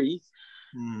story.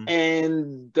 Mm.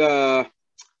 And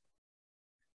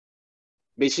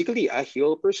basically a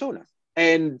heel persona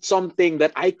and something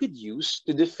that I could use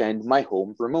to defend my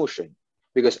home promotion.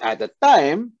 Because at the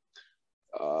time,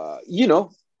 you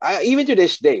know, even to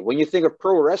this day, when you think of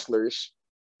pro wrestlers,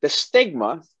 the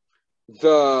stigma,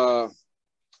 the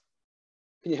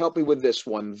can you help me with this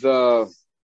one?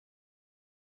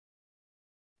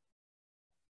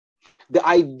 The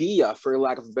idea, for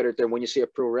lack of a better term, when you say a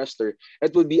pro wrestler,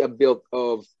 it would be a build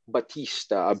of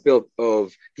Batista, a build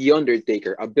of The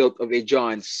Undertaker, a build of a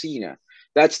John Cena.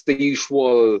 That's the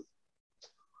usual.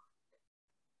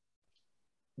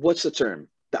 What's the term?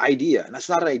 The idea. That's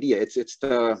not an idea. It's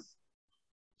the.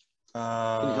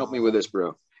 Can you help me with Uh, this,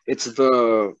 bro? It's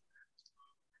the.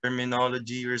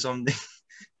 Terminology or something.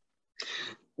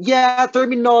 Yeah,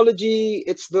 terminology.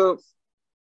 It's the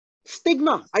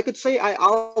stigma. I could say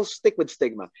I'll stick with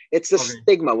stigma. It's the Okay.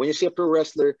 stigma. When you see a pro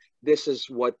wrestler, this is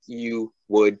what you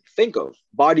would think of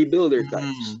bodybuilder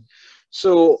types. Mm.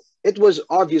 So it was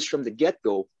obvious from the get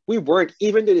go. We weren't,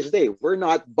 even to this day, we're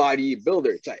not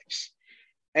bodybuilder types.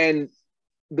 And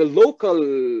the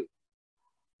local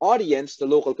audience, the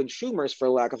local consumers, for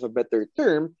lack of a better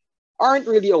term, aren't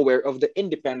really aware of the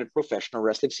independent professional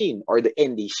wrestling scene or the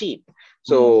indie scene. Mm.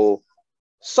 So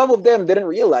some of them didn't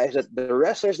realize that the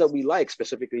wrestlers that we like,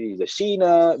 specifically the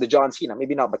Cena, the John Cena,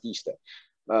 maybe not Batista,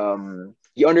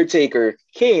 the Undertaker,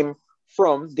 came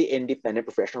from the independent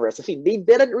professional wrestling scene. They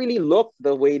didn't really look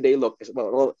the way they look.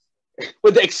 Well,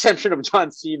 with the exception of John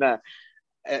Cena,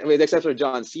 with the exception of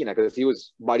John Cena, because he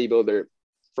was bodybuilder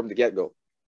from the get go.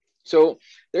 So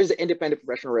there's the independent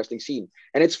professional wrestling scene,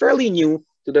 and it's fairly new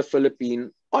to the Philippine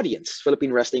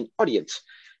wrestling audience.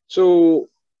 So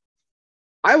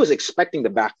I was expecting the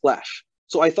backlash.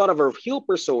 So I thought of a heel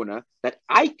persona that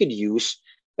I could use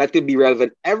that could be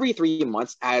relevant every 3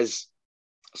 months, as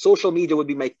social media would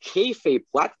be my kayfabe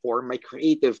platform, my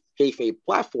creative kayfabe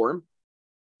platform.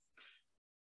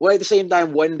 Well, at the same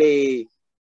time, when they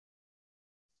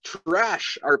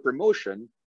trash our promotion,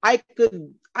 I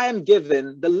am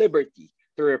given the liberty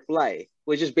to reply,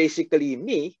 which is basically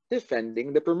me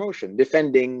defending the promotion,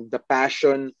 defending the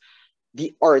passion,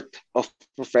 the art of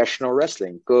professional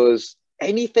wrestling. Because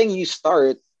anything you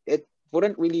start, it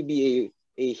wouldn't really be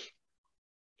a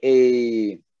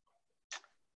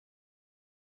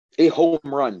a home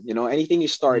run. You know, anything you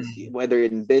start, Mm. whether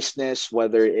in business,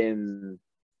 whether in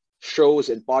shows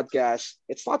and podcasts,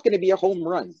 it's not going to be a home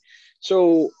run.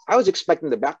 So I was expecting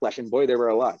the backlash, and boy, there were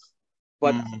a lot.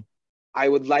 But Mm. I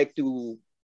would like to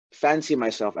fancy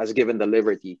myself as given the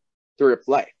liberty to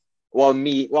reply. While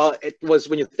it was,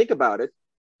 when you think about it,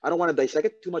 I don't want to dissect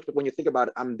it too much, but when you think about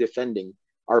it, I'm defending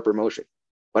our promotion,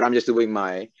 but I'm just doing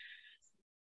my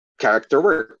character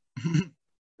work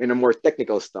in a more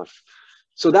technical stuff.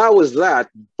 So that was that.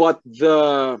 But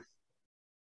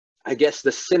I guess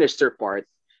the sinister part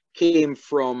came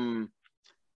from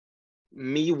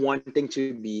me wanting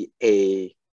to be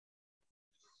a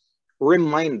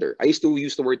reminder. I used to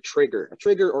use the word trigger, a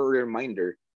trigger or a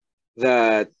reminder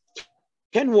that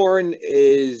Ken Warren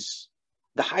is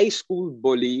the high school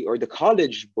bully or the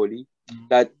college bully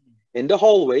that in the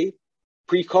hallway,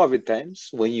 pre-COVID times,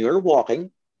 when you're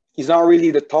walking, he's not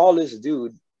really the tallest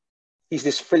dude. He's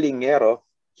this filingero.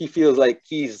 He feels like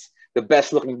he's the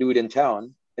best looking dude in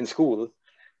town in school.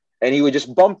 And he would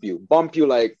just bump you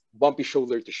like bump you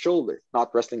shoulder to shoulder,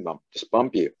 not wrestling bump, just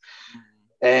bump you.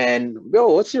 And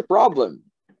yo, what's your problem?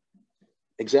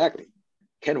 Exactly.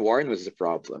 Ken Warren was the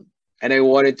problem. And I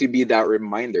wanted to be that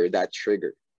reminder, that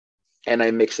trigger. And I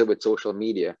mix it with social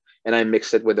media. And I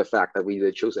mix it with the fact that we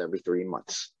did shows every 3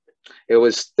 months. It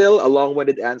was still a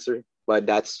long-winded answer, but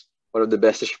that's one of the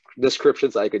best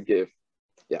descriptions I could give.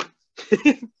 Yeah.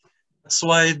 That's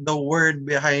why the word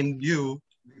behind you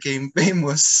became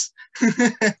famous.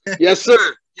 Yes,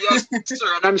 sir. Yes,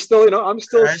 sir. And I'm still, I'm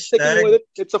still sticking with Hashtag. it.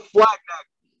 It's a flag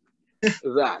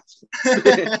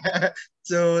that.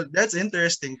 So that's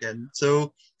interesting, Ken.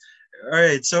 So, all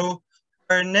right. So,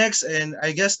 our next and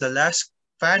I guess the last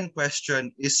fan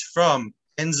question is from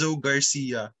Enzo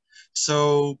Garcia.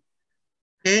 So,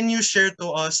 can you share to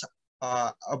us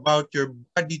about your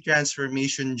body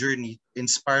transformation journey to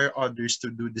inspire others to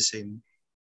do the same?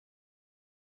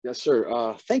 Yes, sir.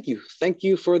 Thank you. Thank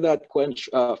you for that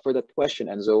question,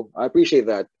 Enzo. I appreciate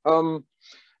that.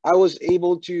 I was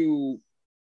able to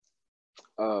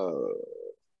uh,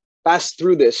 pass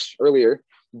through this earlier,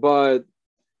 but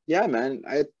yeah, man,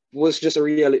 it was just a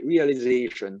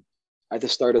realization at the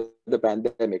start of the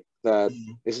pandemic that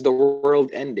Mm. is the world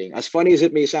ending. As funny as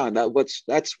it may sound,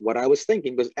 that's what I was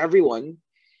thinking because everyone,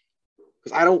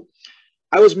 because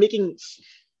I was making,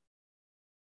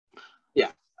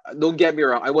 yeah, don't get me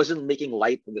wrong, I wasn't making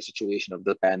light of the situation of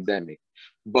the pandemic,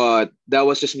 but that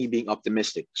was just me being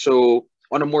optimistic. So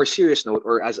on a more serious note,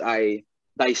 or as I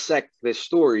dissect this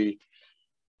story,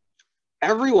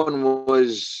 everyone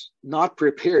was not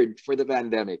prepared for the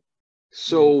pandemic.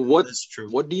 So Mm, that's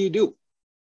true. what do you do?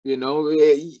 You know,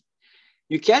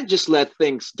 you can't just let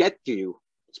things get to you,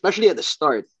 especially at the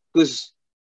start, because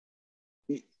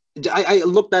I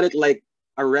looked at it like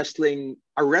a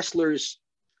wrestler's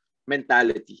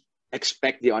mentality.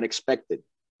 Expect the unexpected.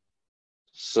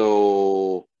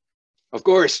 So, of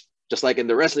course, just like in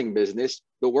the wrestling business,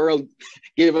 the world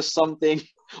gave us something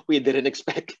we didn't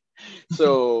expect.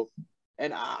 So,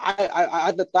 and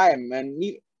at the time, and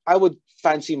I would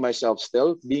fancy myself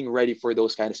still being ready for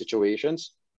those kind of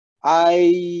situations.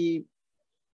 I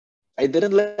I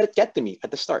didn't let it get to me at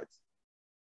the start.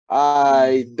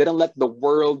 I Mm. didn't let the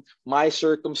world, my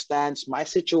circumstance, my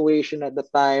situation at the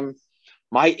time,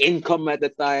 my income at the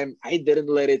time, I didn't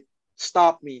let it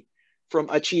stop me from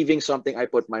achieving something I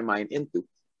put my mind into.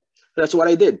 That's what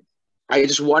I did. I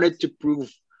just wanted to prove,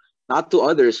 not to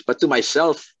others, but to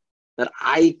myself, that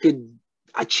I could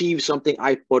achieve something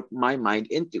I put my mind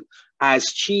into.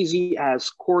 As cheesy, as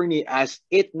corny as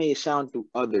it may sound to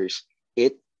others,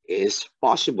 it is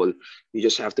possible. You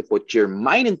just have to put your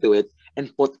mind into it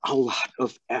and put a lot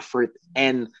of effort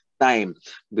and time.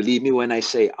 Believe me when I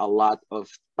say a lot of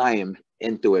time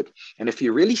into it. And if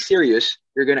you're really serious,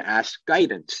 you're going to ask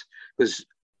guidance because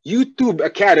YouTube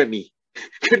Academy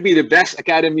could be the best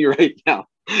academy right now.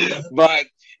 But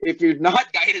if you're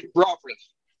not guided properly,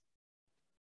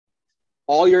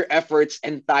 all your efforts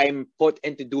and time put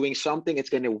into doing something, it's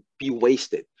going to be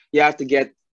wasted. You have to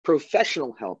get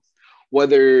professional help,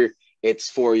 whether it's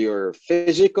for your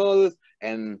physical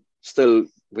and still,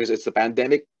 because it's the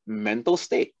pandemic, mental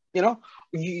state. You know,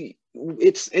 you,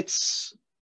 it's it's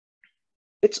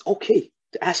it's okay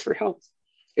to ask for help.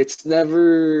 It's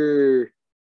never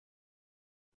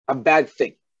a bad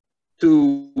thing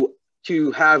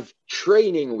to have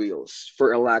training wheels,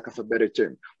 for a lack of a better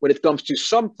term, when it comes to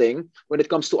something, when it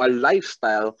comes to a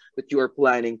lifestyle that you are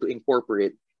planning to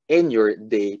incorporate in your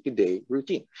day-to-day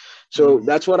routine. So Mm.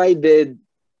 that's what I did.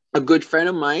 A good friend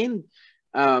of mine,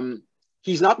 um,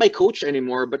 he's not my coach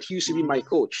anymore, but he used to be my Mm.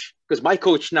 coach because my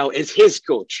coach now is his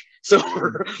coach. So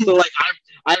Mm. so like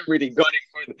I'm really gunning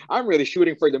I'm really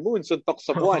shooting for the moon. So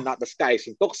Toksabuan, not the sky.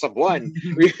 So Toksabuan,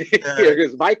 Yeah.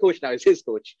 because my coach now is his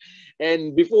coach.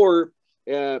 And before,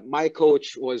 my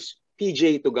coach was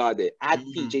PJ Togade at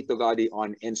PJ Mm. Togade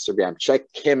on Instagram. Check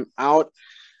him out.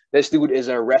 This dude is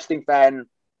a wrestling fan,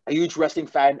 a huge wrestling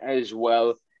fan as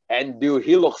well. And dude,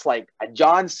 he looks like a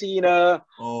John Cena,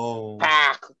 Oh.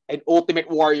 Pac, and Ultimate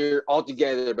Warrior all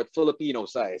together, but Filipino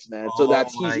size, man. So Oh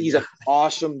that's my he's God, an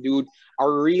awesome dude, a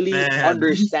really man.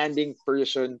 understanding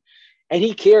person, and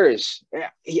he cares.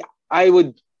 I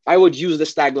would use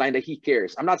this tagline that he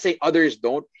cares. I'm not saying others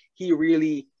don't. He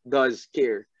really does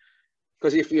care.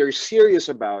 Because if you're serious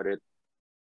about it,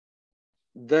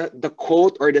 the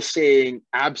quote or the saying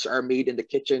 "abs are made in the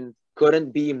kitchen"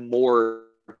 couldn't be more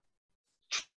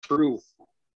true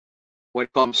when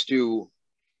it comes to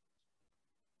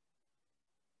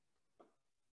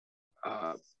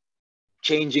uh,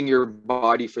 changing your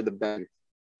body for the better.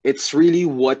 It's really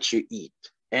what you eat,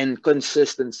 and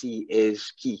consistency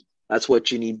is key. That's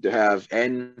what you need to have.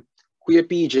 And Kuya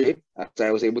PJ, as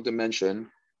I was able to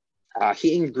mention,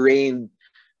 he ingrained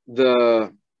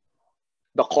the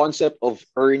concept of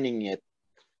earning it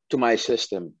to my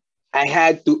system. I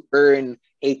had to earn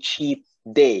a cheat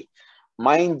day,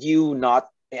 mind you, not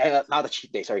a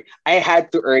cheat day. Sorry, I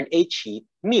had to earn a cheat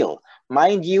meal,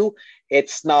 mind you.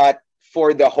 It's not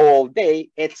for the whole day.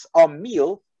 It's a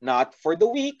meal, not for the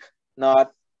week,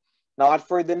 not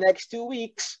for the next 2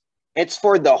 weeks. It's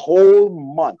for the whole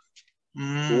month.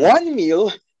 Mm. One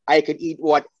meal, I could eat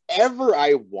whatever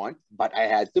I want, but I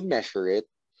had to measure it.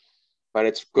 But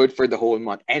it's good for the whole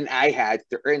month, and I had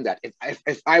to earn that.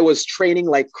 If I was training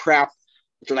like crap,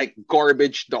 like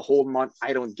garbage the whole month,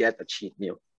 I don't get a cheat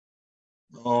meal.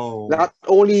 Oh. Not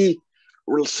only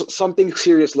or something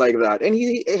serious like that. And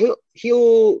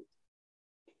he'll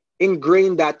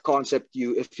ingrain that concept to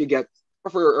you if you get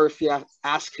or if you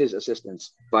ask his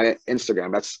assistants via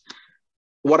Instagram. That's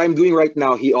what I'm doing right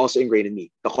now. He also ingrained in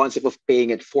me the concept of paying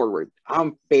it forward.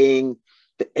 I'm paying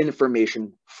the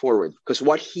information forward because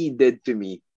what he did to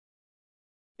me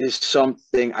is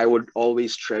something I would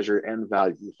always treasure and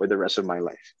value for the rest of my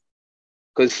life.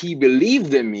 Because he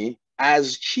believed in me,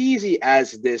 as cheesy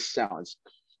as this sounds,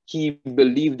 he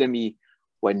believed in me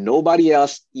when nobody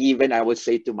else, even I would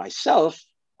say to myself,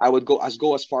 I would go as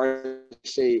far as to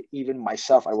say, even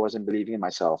myself, I wasn't believing in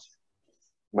myself.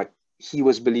 But he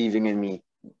was believing in me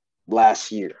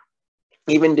last year,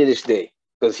 even to this day,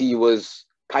 because he was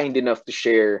kind enough to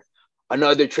share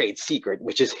another trade secret,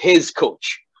 which is his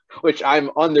coach, which I'm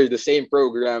under the same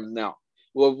program now.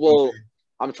 Well, Okay.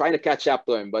 I'm trying to catch up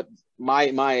to him, but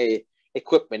my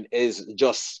equipment is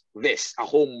just this, a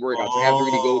home workout. So I have to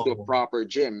really go to a Oh, proper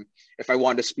gym if I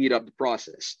want to speed up the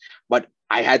process. But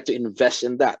I had to invest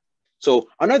in that. So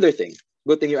another thing,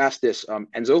 good thing you asked this,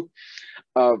 Enzo.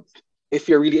 Uh, if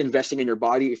you're really investing in your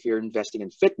body, if you're investing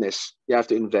in fitness, you have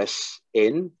to invest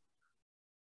in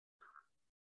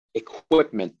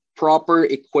equipment, proper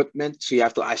equipment. So you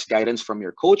have to ask guidance from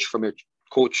your coach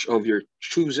of your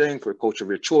choosing, for coach of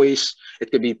your choice.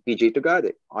 It could be PJ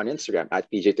Tugade on Instagram at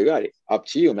PJ Tugade. Up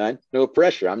to you, man. No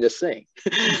pressure. I'm just saying.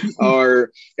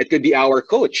 Or it could be our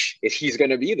coach if he's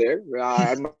gonna be there.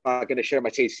 I'm not gonna share my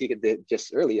trade secret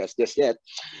just yet,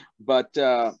 but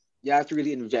you have to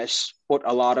really invest, put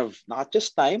a lot of not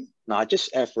just time, not just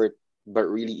effort, but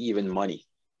really even money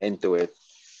into it,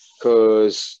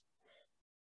 because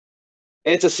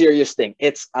it's a serious thing.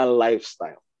 It's a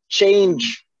lifestyle. mm,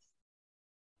 Change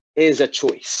is a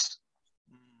choice.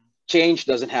 Change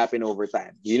doesn't happen over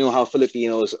time. You know how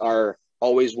Filipinos are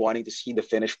always wanting to see the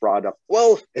finished product.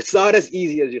 Well, it's not as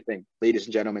easy as you think, ladies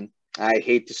and gentlemen. I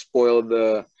hate to spoil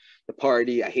the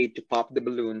party. I hate to pop the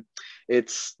balloon.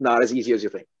 It's not as easy as you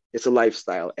think. It's a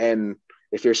lifestyle. And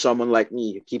if you're someone like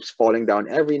me who keeps falling down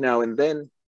every now and then,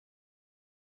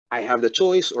 I have the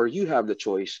choice, or you have the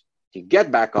choice, to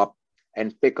get back up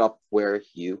and pick up where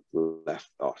you left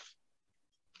off.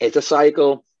 It's a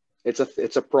cycle, it's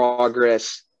a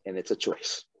progress, and it's a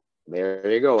choice. There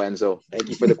you go, Enzo. Thank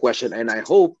you for the question, and I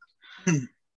hope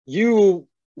you,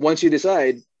 once you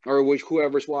decide, or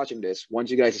whoever's watching this, once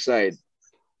you guys decide,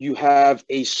 you have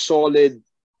a solid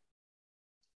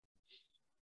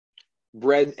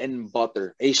bread and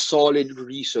butter, a solid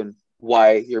reason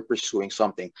why you're pursuing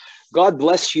something. God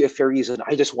bless you if your reason,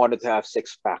 I just wanted to have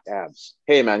six pack abs.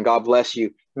 Hey man, God bless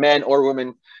you, man or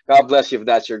woman. God bless you if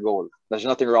that's your goal. There's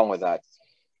nothing wrong with that.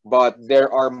 But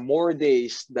there are more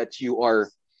days that you are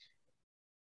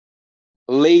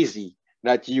lazy,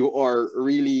 that you are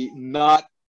really not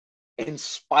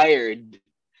inspired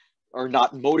or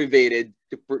not motivated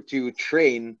to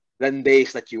train than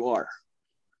days that you are.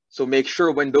 So make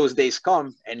sure when those days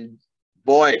come, and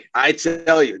boy, I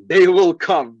tell you, they will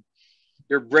come.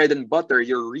 Your bread and butter,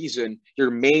 your reason,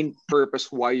 your main purpose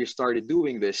why you started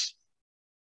doing this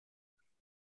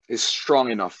is strong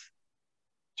enough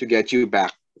to get you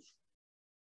back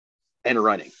and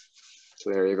running.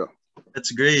 So there you go.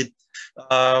 that's great.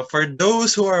 For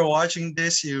those who are watching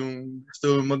this, yung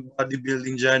gusto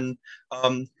mag-bodybuilding dyan,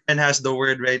 Ken has the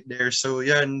word right there. So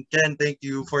yan, Ken, thank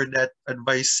you for that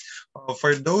advice.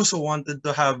 For those who wanted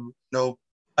to have,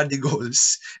 body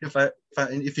goals,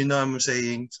 if you know what I'm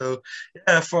saying. So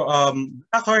yeah, for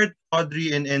Blackheart,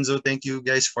 Audrey, and Enzo, thank you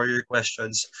guys for your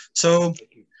questions. So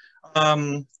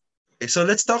um, okay, so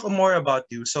let's talk more about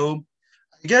you. So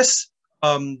I guess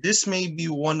this may be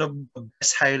one of the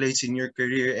best highlights in your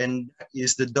career, and that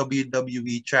is the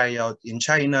WWE tryout in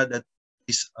China that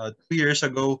is 2 years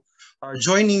ago.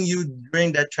 Joining you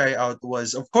during that tryout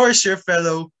was, of course, your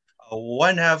fellow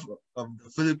one half of the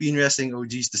Philippine Wrestling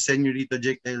OGs, the Senorita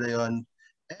Jake De Leon,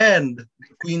 and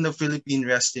the Queen of Philippine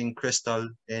Wrestling, Crystal.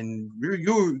 And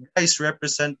you guys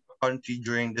represent the country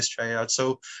during this tryout.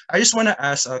 So I just want to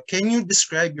ask, can you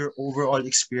describe your overall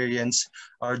experience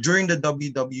during the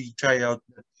WWE tryout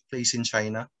that took place in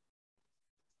China?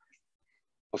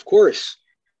 Of course,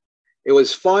 it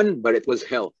was fun, but it was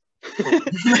hell.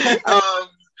 um,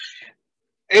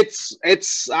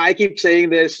 it's I keep saying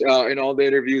this in all the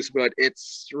interviews, but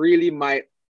it's really my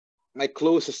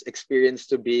closest experience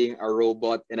to being a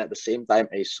robot and at the same time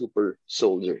a super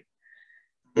soldier.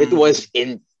 It Mm, was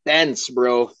intense,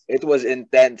 bro. It was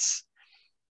intense.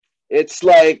 It's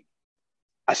like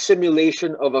a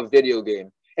simulation of a video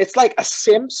game. It's like a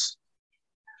Sims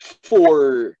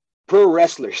for pro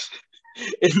wrestlers.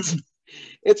 It's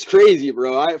it's crazy,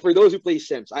 bro. For those who play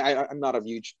Sims, I'm not a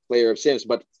huge player of Sims,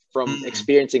 but from Mm-hmm.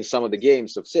 experiencing some of the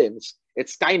games of Sims,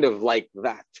 it's kind of like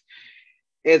that.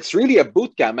 It's really a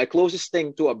boot camp. My closest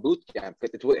thing to a boot camp,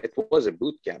 it was a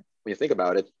boot camp when you think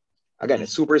about it. Again, a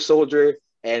super soldier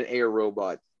and a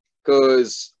robot,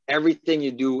 because everything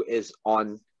you do is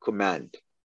on command.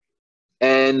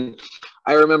 And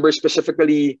I remember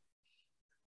specifically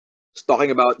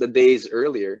talking about the days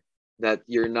earlier that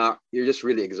you're just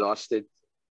really exhausted.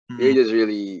 You're Mm-hmm. just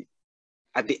really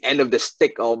at the end of the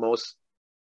stick almost.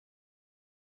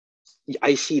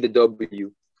 I see the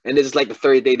W. And this is like the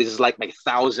third day. This is like my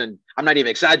thousand. I'm not even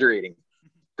exaggerating.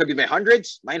 Could be my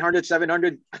hundreds, 900,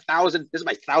 700, 1,000. This is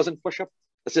my 1,000 push up.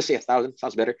 Let's just say 1,000.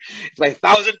 Sounds better. It's my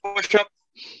 1,000 push up.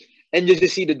 And you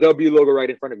just see the W logo right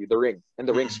in front of you, the ring and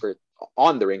the ring Mm-hmm. skirt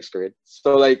on the ring skirt.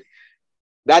 So like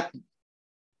that,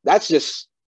 that's just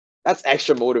that's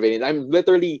extra motivating. I'm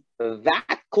literally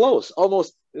that close,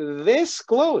 almost this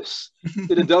close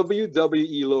to the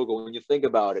WWE logo when you think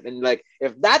about it. And like,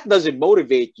 if that doesn't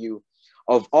motivate you,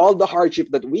 of all the hardship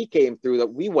that we came through,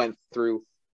 that we went through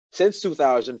since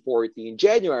 2014,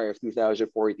 January of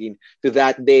 2014 to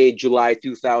that day, July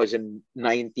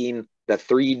 2019, the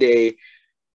 3 day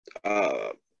uh,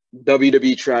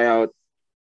 WWE tryout,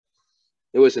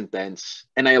 it was intense.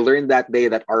 And I learned that day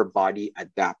that our body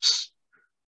adapts.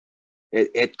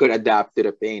 It could adapt to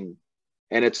the pain.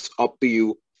 And it's up to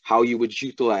you how you would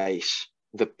utilize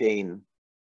the pain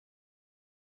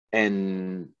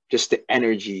and just the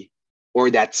energy or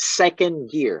that second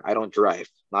gear. I don't drive,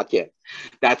 not yet.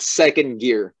 That second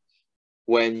gear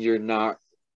when you're not,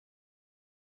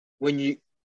 when you,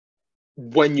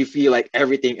 when you feel like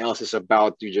everything else is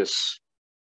about to just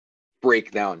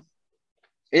break down.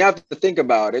 And you have to think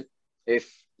about it. If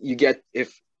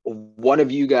one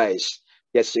of you guys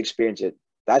gets to experience it,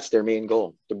 that's their main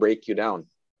goal, to break you down.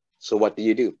 So what do?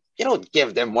 You don't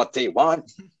give them what they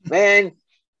want, man.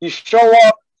 You show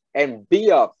up and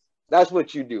be up. That's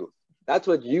what you do. That's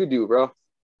what you do, bro.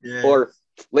 Yeah. Or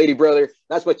lady brother,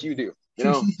 that's what you do.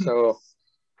 So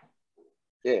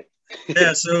yeah.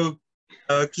 Yeah, so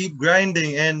keep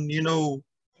grinding, and who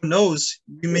knows,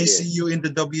 we may Yeah. see you in the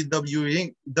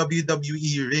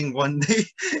WWE ring one day.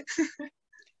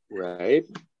 Right.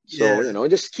 So, Yeah,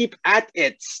 just keep at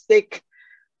it. Stick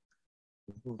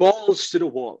balls to the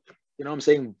wall. You know what I'm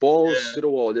saying? Balls yeah, to the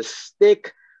wall. Just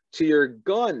stick to your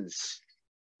guns.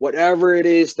 Whatever it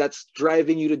is that's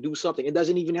driving you to do something. It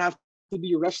doesn't even have to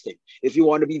be resting. If you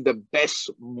want to be the best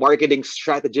marketing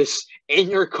strategist in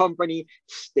your company,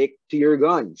 stick to your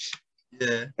guns.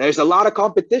 yeah, There's a lot of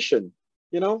competition,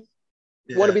 you know?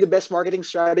 You want to yeah, be the best marketing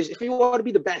strategist. If you want to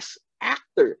be the best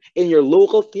actor in your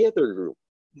local theater group,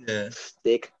 yeah,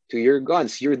 stick to your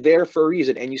guns. You're there for a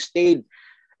reason, and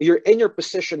you're in your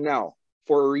position now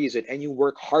for a reason, and you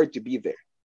work hard to be there.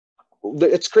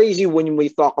 It's crazy when we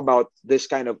talk about this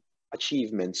kind of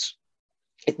achievements.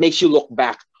 It makes you look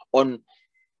back on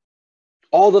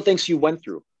all the things you went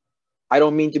through. I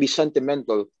don't mean to be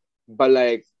sentimental, but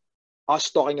like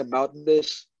us talking about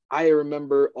this, I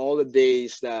remember all the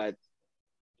days that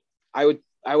I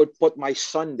would put my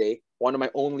Sunday, one of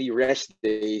my only rest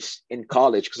days in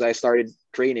college, because I started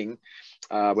training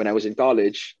when I was in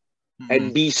college, and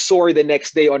mm, be sore the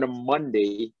next day on a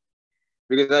Monday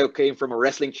because I came from a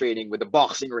wrestling training with a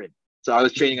boxing ring. So I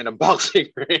was training on a boxing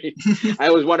ring. I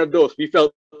was one of those. We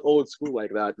felt old school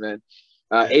like that, man.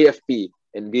 yeah. AFP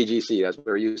and BGC, that's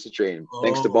where we used to train.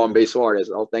 Thanks to Oh, Bombay Suarez,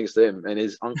 all thanks to him and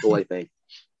his uncle, I think,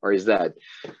 or his dad.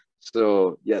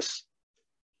 So yes,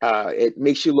 it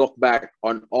makes you look back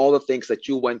on all the things that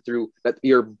you went through that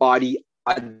your body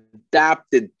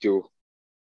adapted to.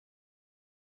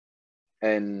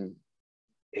 And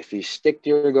if you stick to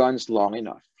your guns long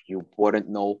enough, you wouldn't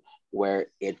know where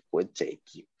it would take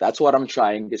you. That's what I'm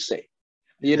trying to say.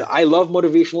 yeah, I love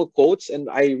motivational quotes, and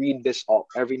I read this all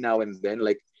every now and then.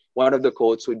 Like, one of the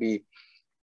quotes would be,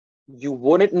 "You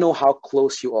wouldn't know how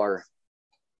close you are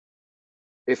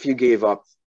if you gave up.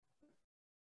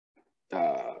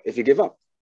 If you give up."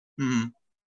 mm,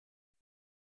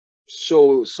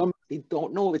 So somebody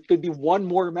don't know. It could be one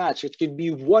more match. It could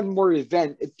be one more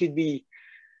event. It could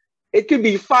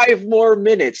be 5 more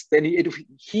minutes. Then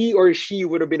he or she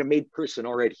would have been a made person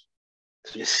already.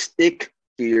 So just stick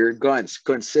to your guns.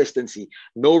 Consistency.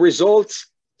 No results.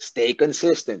 Stay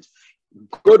consistent.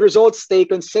 Good results. Stay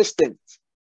consistent.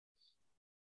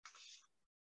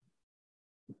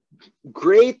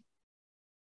 Great,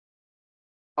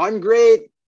 ungreat,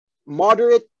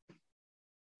 moderate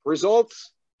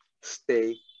results.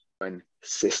 Stay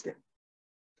consistent.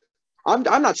 I'm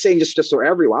not saying this just for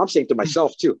everyone. I'm saying to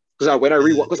myself too. Because when I yeah,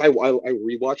 rewatch, because I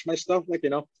rewatch my stuff, like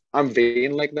I'm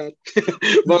vain like that.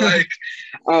 But like,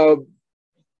 um,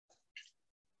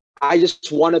 I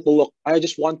just want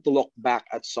to look back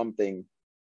at something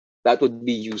that would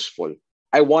be useful.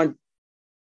 I want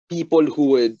people who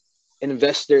would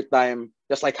invest their time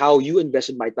just like how you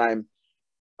invested my time,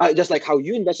 just like how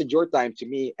you invested your time to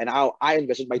me and how I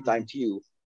invested my time to you.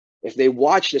 If they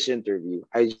watch this interview,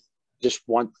 I just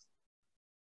want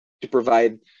to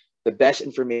provide the best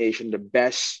information, the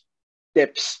best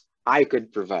tips I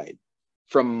could provide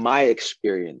from my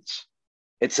experience.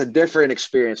 It's a different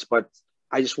experience, but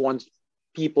I just want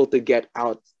people to get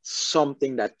out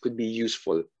something that could be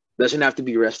useful. Doesn't have to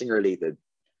be wrestling related,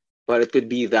 but it could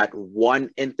be that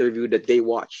one interview that they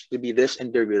watched. It could be this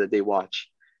interview that they watched,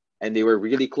 and they were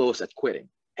really close at quitting,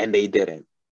 and they didn't.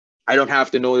 I don't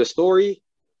have to know the story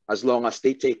as long as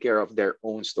they take care of their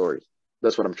own story.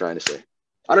 That's what I'm trying to say.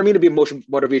 I don't mean to be a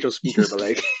motivational speaker, but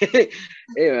like, hey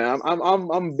man,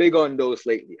 I'm big on those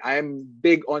lately. I'm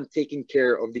big on taking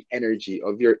care of the energy,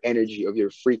 of your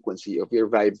frequency, of your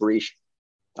vibration.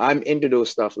 I'm into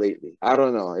those stuff lately. I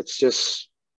don't know. It's just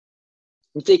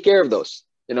you take care of those.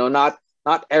 You know, not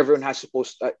everyone has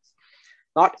supposed to,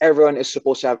 not everyone is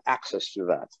supposed to have access to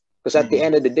that. Because at the Mhm.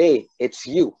 end of the day, it's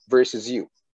you versus you,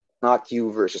 not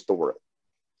you versus the world.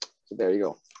 So there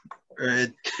you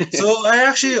Right. go. So I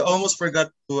actually almost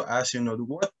forgot to ask you, know,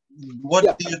 what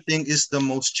Yeah. do you think is the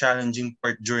most challenging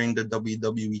part during the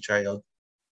WWE tryout?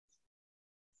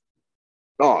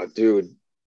 Oh, dude,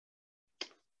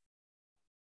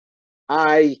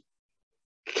 I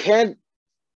can't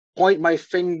point my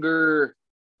finger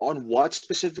on what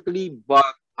specifically, but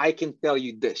I can tell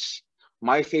you this.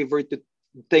 My favorite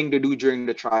thing to do during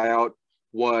the tryout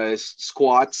was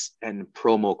squats and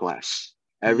promo class.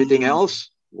 Everything Mm. else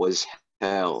was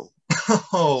hell.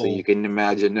 So you can Oh,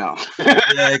 imagine now.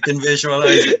 yeah, I can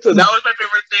visualize So it. that was my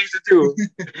favorite things to do.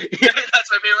 Yeah,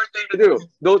 that's my favorite thing to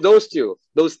do. Those two,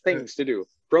 those things to do.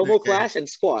 Promo Okay. class and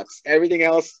squats. Everything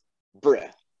else,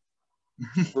 bruh,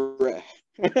 bruh.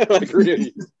 Like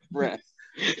really, bruh.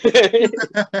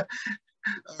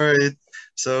 All right.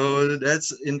 So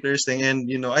that's interesting. And,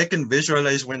 you know, I can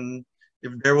visualize when,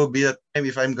 if there will be a time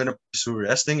if I'm going to pursue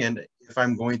wrestling and if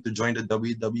I'm going to join the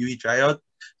WWE tryout.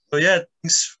 So, yeah,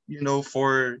 thanks, you know,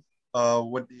 for,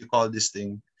 what do you call this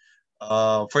thing?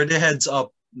 For the heads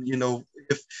up, you know,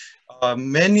 if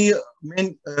many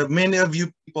of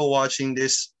you people watching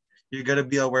this, you're going to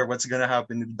be aware what's going to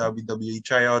happen in the WWE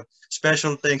tryout.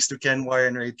 Special thanks to Ken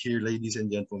Warren right here, ladies and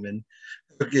gentlemen.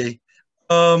 Okay.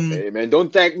 Um, Hey man,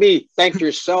 don't thank me. Thank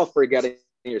yourself for getting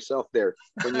yourself there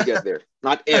when you get there.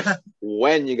 Not if,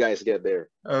 when you guys get there.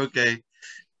 okay.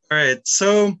 All right.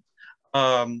 So,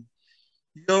 um,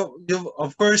 you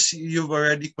of course you've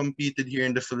already competed here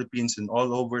in the Philippines and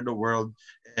all over the world.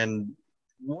 And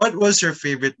what was your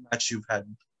favorite match you've had?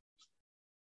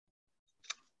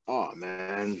 Oh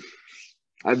man,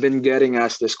 I've been getting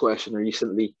asked this question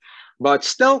recently, but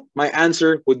still, my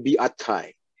answer would be a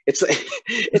tie. It's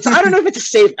it's I don't know if it's a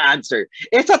safe answer.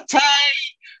 It's a tie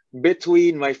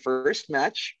between my first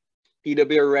match,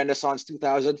 PW Renaissance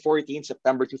 2014,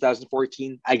 September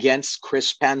 2014, against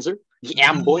Chris Panzer, the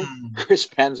Amboy, Mm, Chris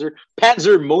Panzer,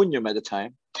 Panzermonium at the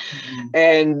time, mm,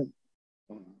 and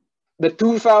the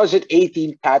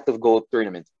 2018 Path of Gold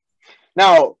tournament.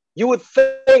 Now, you would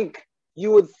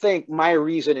think my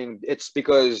reasoning it's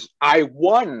because I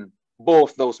won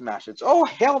both those matches. Oh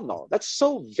hell no. That's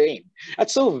so vain.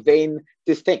 That's so vain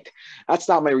to think. That's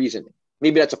not my reasoning.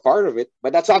 Maybe that's a part of it,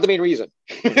 but that's not the main reason.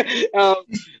 um,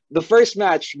 the first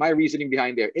match, my reasoning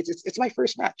behind there, it's my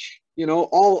first match. You know,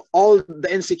 all the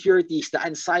insecurities, the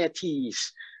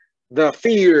anxieties, the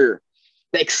fear,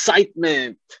 the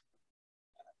excitement,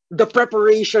 the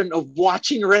preparation of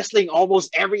watching wrestling almost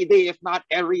every day, if not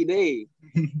every day.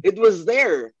 It was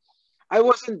there. I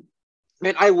wasn't,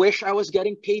 man, I wish I was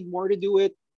getting paid more to do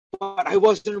it, but I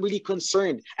wasn't really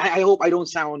concerned. I hope I don't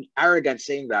sound arrogant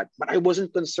saying that, but I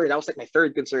wasn't concerned. That was like my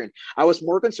third concern. I was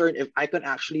more concerned if I can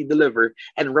actually deliver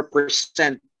and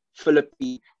represent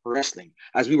Philippine wrestling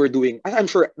as we were doing. I'm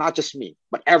sure not just me,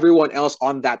 but everyone else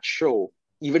on that show,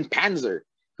 even Panzer.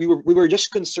 We were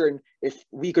just concerned if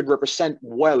we could represent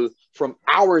well from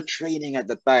our training at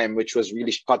the time, which was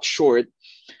really cut short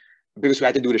because we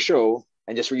had to do the show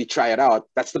and just really try it out.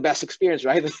 That's the best experience,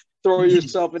 right? Throw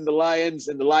yourself in the lions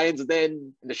den,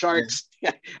 in the yeah. sharks.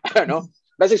 I don't know.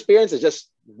 Best experience is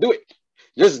just do it.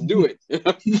 Just do it.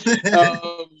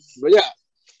 But yeah,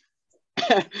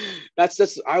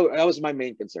 that was my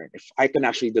main concern. If I can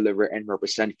actually deliver and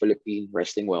represent Philippine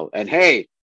wrestling well, and hey,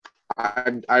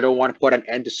 I don't want to put an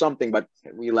end to something, but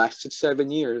we lasted 7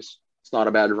 years. It's not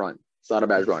a bad run. It's not a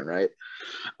bad run, right?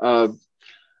 Uh,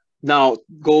 Now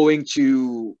going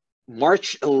to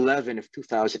March 11 of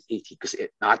 2018, because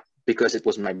it not because it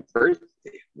was my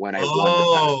birthday when I won the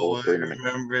Pat of Oh, Gold I tournament.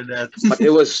 remember that. But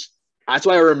that's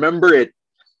why I remember it.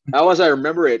 That was I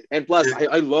remember it. And plus, Yeah.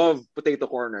 I love Potato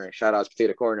Corner. Shout out to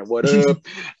Potato Corner. What up? It's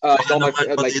Baka all my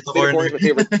naman like potato Potato corner. Corner is my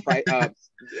favorite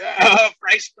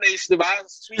price place. Diba?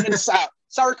 Sweet and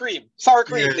sour cream,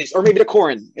 Yeah. please, or maybe the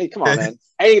corn. Hey, come on, Okay. man.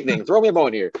 Anything. Throw me a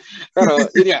bone here. Pero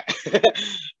yun yeah.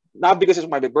 Not because it's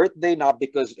my birthday, not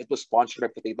because it was sponsored by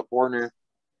Potato Corner,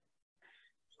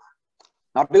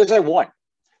 not because I won.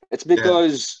 It's Yeah.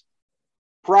 because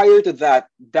prior to that,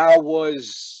 that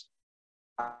was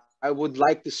I would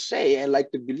like to say and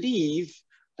like to believe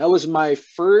that was my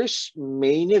first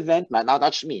main event match. Not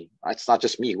just me. It's not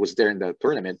just me who was there in the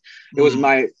tournament. It was Mm.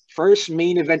 my first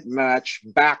main event match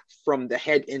back from the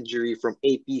head injury from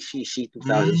APCC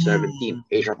 2017 Mm.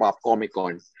 Asia Pop Comic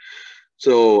Con.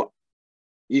 So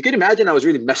you can imagine I was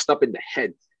really messed up in the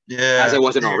head as Yeah. I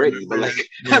wasn't I already, but remember that. like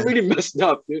I'm Yeah. really messed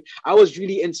up, dude. I was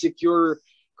really insecure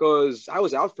because I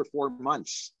was out for 4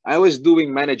 months. I was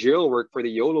doing managerial work for the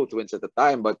YOLO twins at the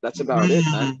time, but that's about it,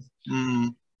 man. Mm.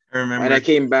 Mm. I And I remember.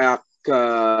 came back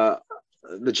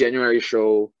the January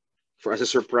show for as a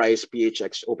surprise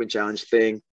PHX Open Challenge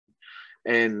thing,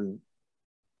 and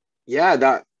yeah,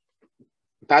 that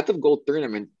Path of Gold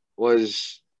tournament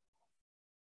was.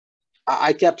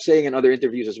 I kept saying in other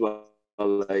interviews as well,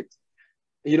 like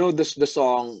this the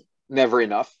song "Never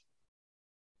Enough,"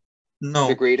 the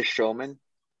No. Greatest Showman.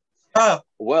 Ah,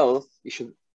 Well, you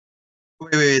should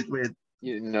wait.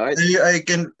 you know it. I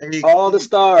can. All the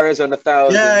stars on a Yeah,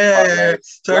 thousand yeah, yeah, yeah.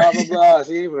 spotlights, Sorry. blah blah blah.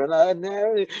 See, when I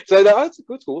never... So that's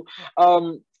good, cool.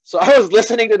 So I was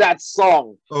listening to that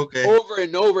song Okay. over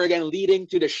and over again, leading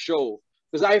to the show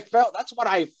because I felt that's what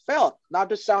I felt. Not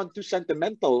to sound too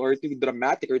sentimental or too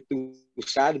dramatic or too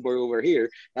sad boy over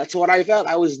here. That's what I felt.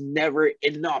 I was never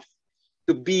enough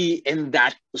to be in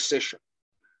that position.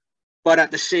 But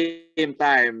at the same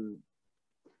time,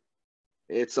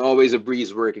 it's always a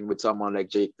breeze working with someone like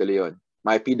Jake De Leon.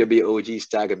 My PWOG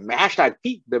stag hashtag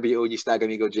PWOG stag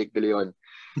amigo Jake De Leon.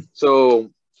 So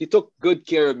he took good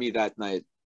care of me that night.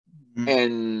 Mm.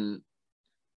 And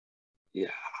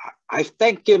yeah, I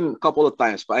thanked him a couple of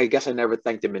times, but I guess I never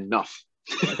thanked him enough.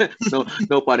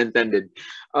 No pun intended.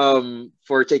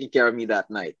 For taking care of me that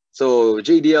night. So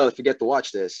JDL, if you get to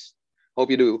watch this,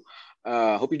 hope you do.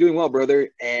 Hope you're doing well, brother.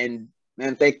 And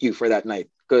man, thank you for that night.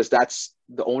 Because that's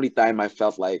the only time I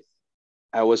felt like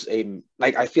I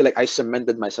feel like I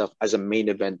cemented myself as a main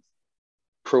event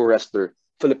pro wrestler,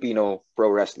 Filipino pro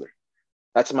wrestler.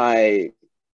 That's my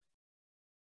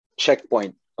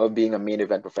checkpoint of being a main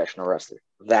event professional wrestler.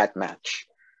 That match.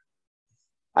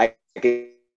 I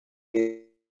can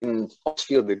almost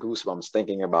feel the goosebumps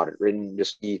thinking about it, and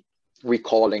just me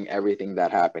recalling everything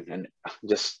that happened and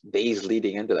just days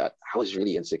leading into that. I was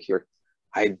really insecure.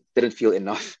 I didn't feel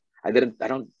enough. I feel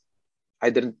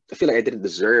like I didn't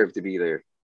deserve to be there,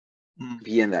 Mm. to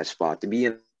be in that spot, to be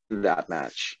in that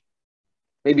match.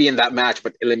 Maybe in that match,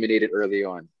 but eliminated early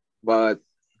on. But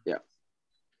yeah,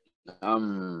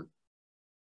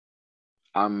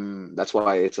 that's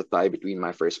why it's a tie between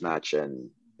my first match and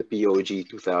the POG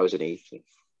 2018.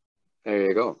 There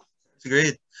you go. It's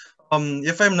great.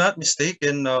 If I'm not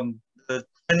mistaken, the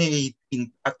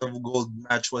 2018 Pot of Gold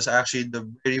match was actually the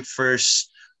very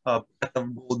first Pot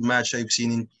of Gold match I've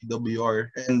seen in PWR,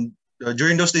 and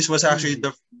during those days was actually Mm.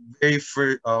 the very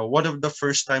first one of the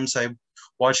first times I'm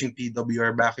watching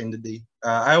PWR back in the day.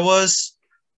 I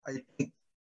think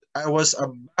I was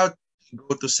about to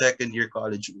go to second year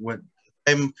college when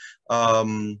time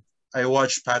um I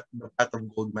watched the Pat of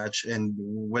Gold match, and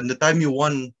when the time you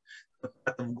won the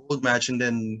Pat of Gold match, and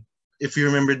then if you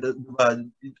remember the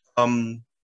um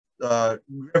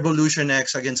Revolution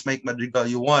X against Mike Madrigal,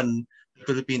 you won the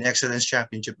Philippine Excellence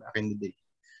Championship back in the day.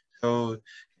 So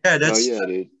yeah, Oh that's yeah,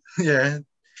 dude. yeah,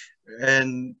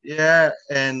 and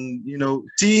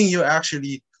seeing you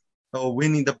actually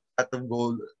winning the Pat of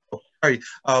Gold, sorry,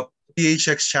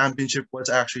 PHX Championship was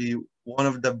actually one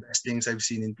of the best things I've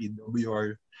seen in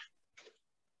PWR.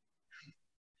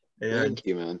 And Thank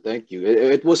you, man. Thank you.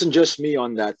 It wasn't just me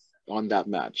on that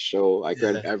match, so I yeah,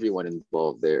 credit everyone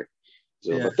involved there.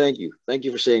 So, yeah, but thank you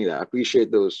for saying that. I appreciate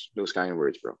those kind of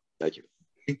words, bro. Thank you.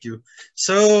 thank you.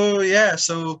 So yeah,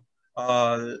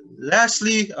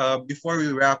 lastly, before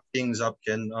we wrap things up,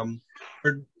 Ken,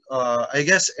 I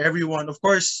guess everyone, of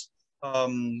course,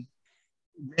 um,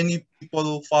 many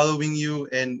people following you,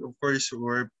 and of course, who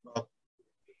are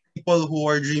people who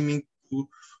are dreaming to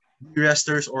be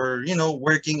wrestlers or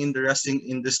working in the wrestling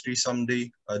industry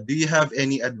someday. Do you have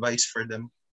any advice for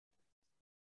them?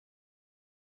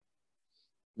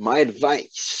 My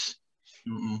advice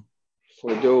Mm-mm.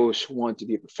 for those who want to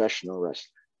be a professional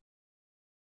wrestler.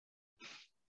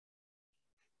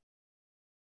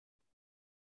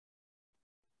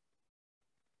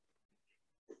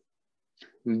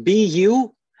 Be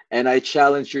you, and I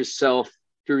challenge yourself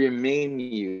to remain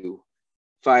you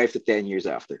 5 to 10 years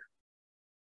after.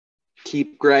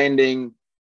 Keep grinding,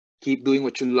 keep doing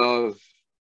what you love,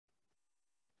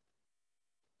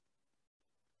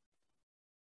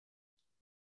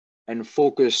 and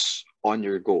focus on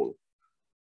your goal.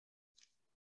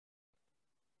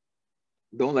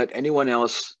 Don't let anyone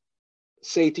else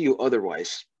say to you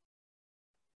otherwise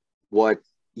what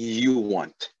you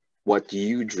want, what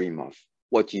you dream of,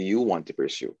 what you want to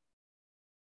pursue.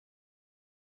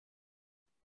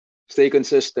 Stay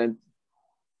consistent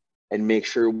and make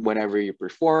sure whenever you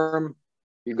perform,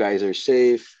 you guys are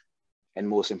safe, and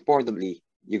most importantly,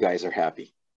 you guys are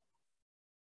happy.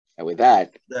 And with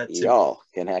that, That's it. y'all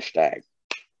can hashtag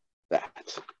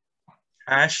that.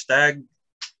 Hashtag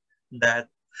that.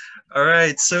 All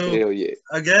right. So Hell yeah.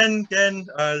 again, Ken,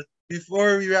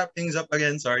 before we wrap things up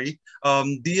again, sorry.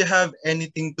 Do you have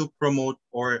anything to promote,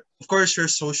 or of course your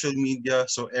social media,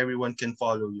 so everyone can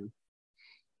follow you?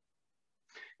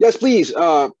 Yes, please.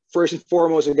 First and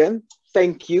foremost, again,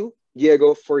 thank you,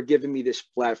 Diego, for giving me this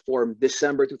platform.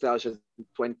 December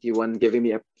 2021, giving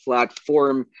me a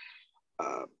platform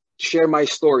to share my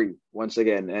story once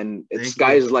again. And it's Thank you.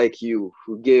 guys like you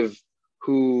who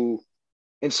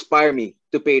inspire me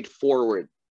to pay it forward,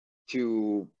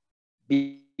 to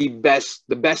be the best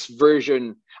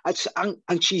version.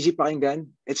 Ang cheesy pakinggan.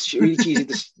 It's really cheesy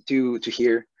to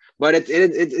hear, but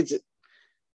it's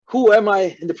who am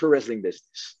I in the pro wrestling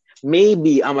business?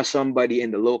 Maybe I'm a somebody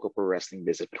in the local pro wrestling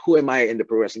business, but who am I in the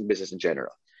pro wrestling business in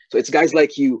general? So it's guys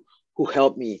like you who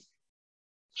help me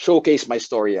showcase my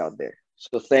story out there.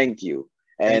 So thank you.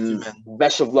 Thank you, And man.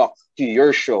 best of luck to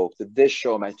your show, to this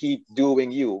show, man. Keep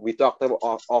doing you. We talked about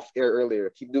off air earlier.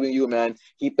 Keep doing you, man.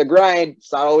 Keep the grind.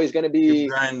 It's not always going to Keep be,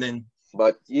 grinding.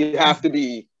 but you have to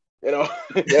be, you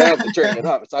have to turn it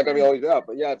up. It's not going to be always up,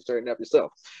 but you have to turn it up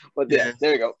yourself. But yeah, Yeah.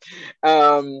 there you go.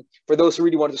 For those who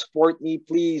really want to support me,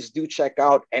 please do check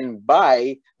out and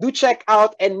buy. Do check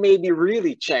out and maybe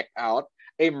really check out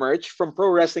a merch from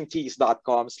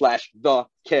prowrestlingtees.com/the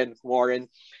Ken Warren.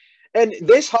 And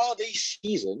this holiday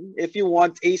season, if you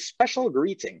want a special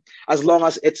greeting, as long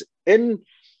as it's in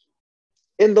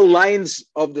the lines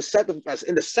of the set of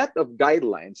in the set of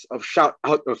guidelines of shout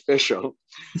out official,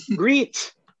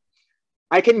 greet.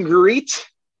 I can greet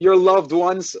your loved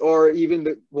ones or even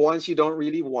the ones you don't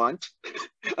really want,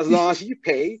 as long as you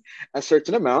pay a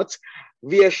certain amount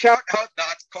via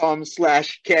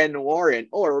shoutout.com/Ken Warren,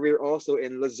 or we're also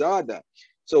in Lazada.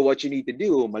 So what you need to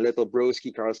do, my little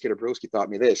broski, Carlos Kidder Broski taught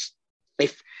me this.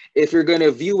 If if you're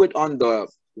gonna view it on the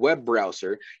web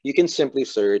browser, you can simply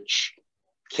search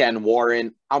Ken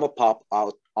Warren. I'm a pop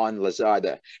out on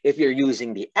Lazada. If you're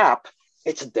using the app,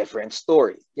 it's a different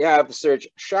story. You have to search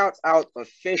shout out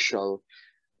official.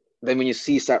 Then when you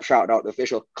see shout out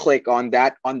official, click on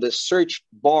that on the search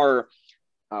bar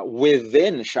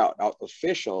within shout out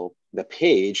official, the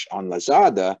page on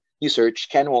Lazada. You search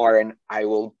Ken Warren. I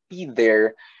will be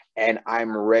there, and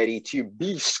I'm ready to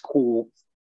be school.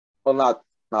 Well,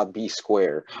 not be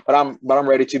square, but I'm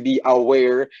ready to be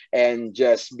aware and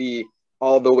just be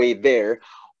all the way there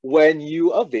when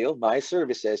you avail my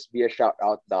services via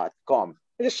shoutout.com.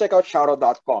 Just check out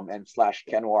shoutout.com and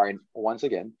 /Ken Warren once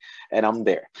again, and I'm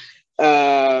there.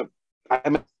 I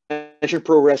mentioned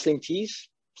Pro Wrestling Tees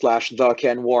 /the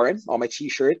Ken Warren on my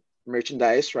t-shirt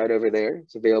merchandise right over there.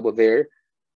 It's available there.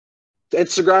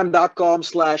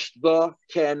 Instagram.com/the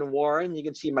Ken Warren. You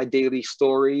can see my daily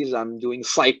stories. I'm doing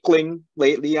cycling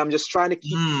lately. I'm just trying to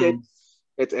keep fit. Hmm.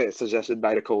 It's suggested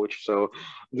by the coach. So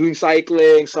doing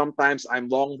cycling. Sometimes I'm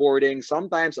longboarding.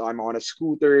 Sometimes I'm on a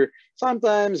scooter.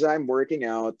 Sometimes I'm working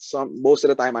out. Most of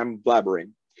the time I'm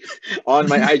blabbering on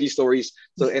my IG stories.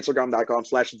 So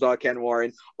Instagram.com/the Ken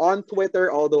Warren. On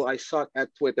Twitter, although I suck at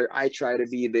Twitter, I try to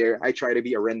be there. I try to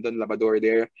be a Rendon Labador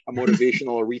there, a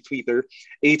motivational retweeter.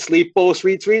 Eat, sleep, post,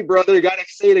 retweet, brother. You gotta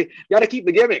say it. You gotta keep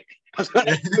the gimmick. That's what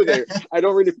I do there. I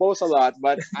don't really post a lot,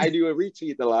 but I do a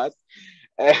retweet a lot.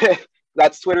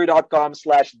 That's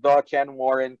twitter.com/the Ken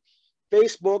Warren.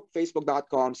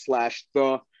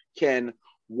 Facebook.com/the Ken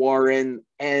Warren.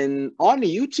 And on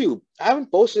YouTube, I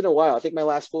haven't posted in a while. I think my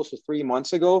last post was 3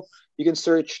 months ago. You can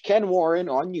search Ken Warren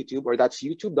on YouTube, or that's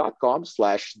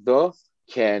youtube.com/the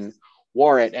Ken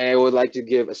Warren. And I would like to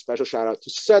give a special shout out to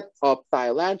Set Up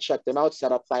Thailand. Check them out.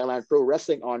 Set Up Thailand Pro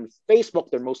Wrestling on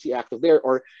Facebook. They're mostly active there,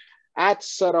 or at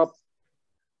setup_th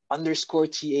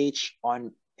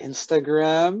on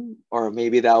Instagram, or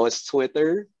maybe that was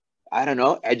Twitter. I don't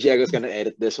know. Ed Diego's gonna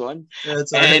edit this one,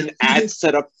 That's all right. and at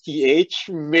setup th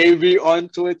maybe on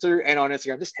Twitter and on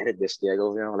Instagram. Just edit this,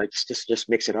 Diego. You know, like just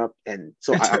mix it up. And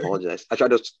so It's I all right. apologize. I try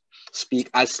to speak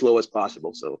as slow as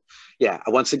possible. So yeah,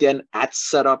 once again, at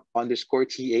setup underscore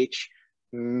th,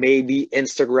 maybe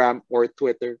Instagram or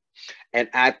Twitter, and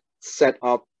at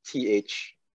setup th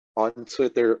on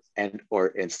Twitter and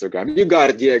or Instagram. You got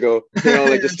it, Diego. You know,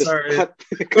 like It's just all right.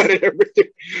 cut it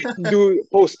everything. Do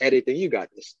post editing. You got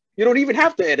this. You don't even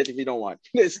have to edit if you don't want.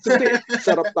 It's today.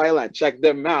 Set up Thailand. Check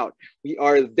them out. We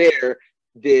are there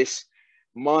this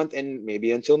month and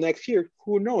maybe until next year.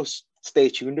 Who knows? Stay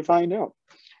tuned to find out.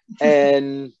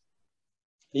 And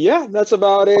yeah, that's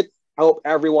about it. I hope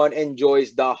everyone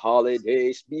enjoys the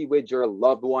holidays. Be with your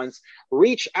loved ones.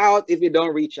 Reach out if you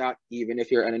don't reach out, even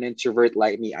if you're an introvert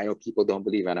like me. I know people don't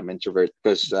believe I'm an introvert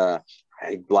because I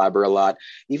blabber a lot.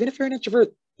 Even if you're an introvert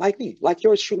like me, like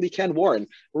yours truly, Ken Warren,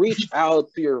 reach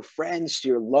out to your friends, to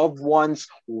your loved ones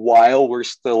while we're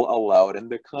still allowed in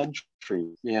the country.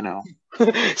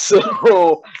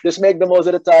 So just make the most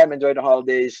of the time. Enjoy the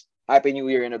holidays. Happy New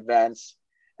Year in advance.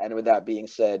 And with that being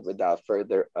said, without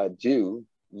further ado,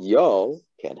 y'all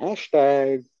can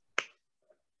hashtag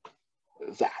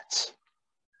that.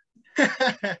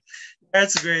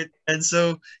 That's great. And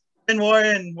so, and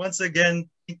Warren, once again,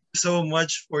 thank you so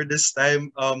much for this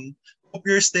time. Hope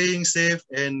you're staying safe,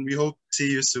 and we hope to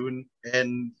see you soon.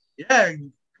 And yeah,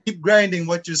 keep grinding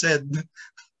what you said.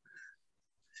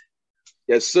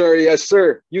 Yes, sir. Yes,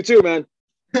 sir. You too, man.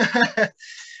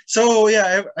 So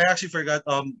yeah, I actually forgot.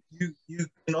 You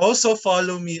can also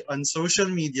follow me on social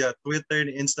media, Twitter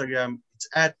and Instagram. It's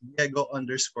at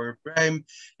Diego_Prime.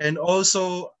 And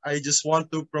also, I just want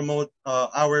to promote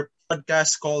our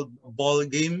podcast called Ball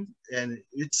Game, and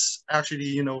it's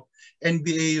actually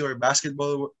NBA or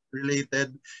basketball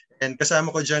related. And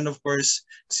kasama ko dyan, of course,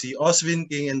 si Ausvin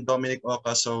King and Dominic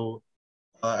Oka. So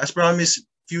as promised,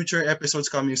 future episodes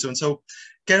coming soon. So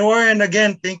Ken Warren,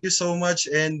 again, thank you so much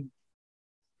and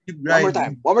keep One more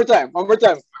time. grinding. One more time. One more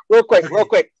time. Real quick. Real Okay.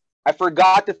 quick. I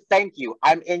forgot to thank you.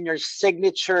 I'm in your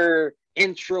signature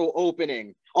intro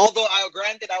opening. Although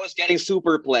granted I was getting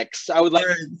superplex, I would All like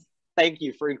to right. thank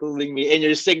you for including me in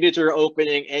your signature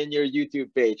opening and your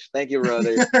YouTube page. Thank you,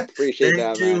 brother. Appreciate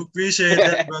Thank that, you. man. Appreciate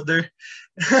that, brother.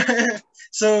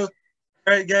 So,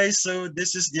 all right, guys. So,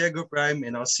 this is Diego Prime,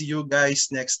 and I'll see you guys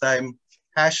next time.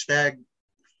 Hashtag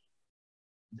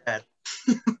that.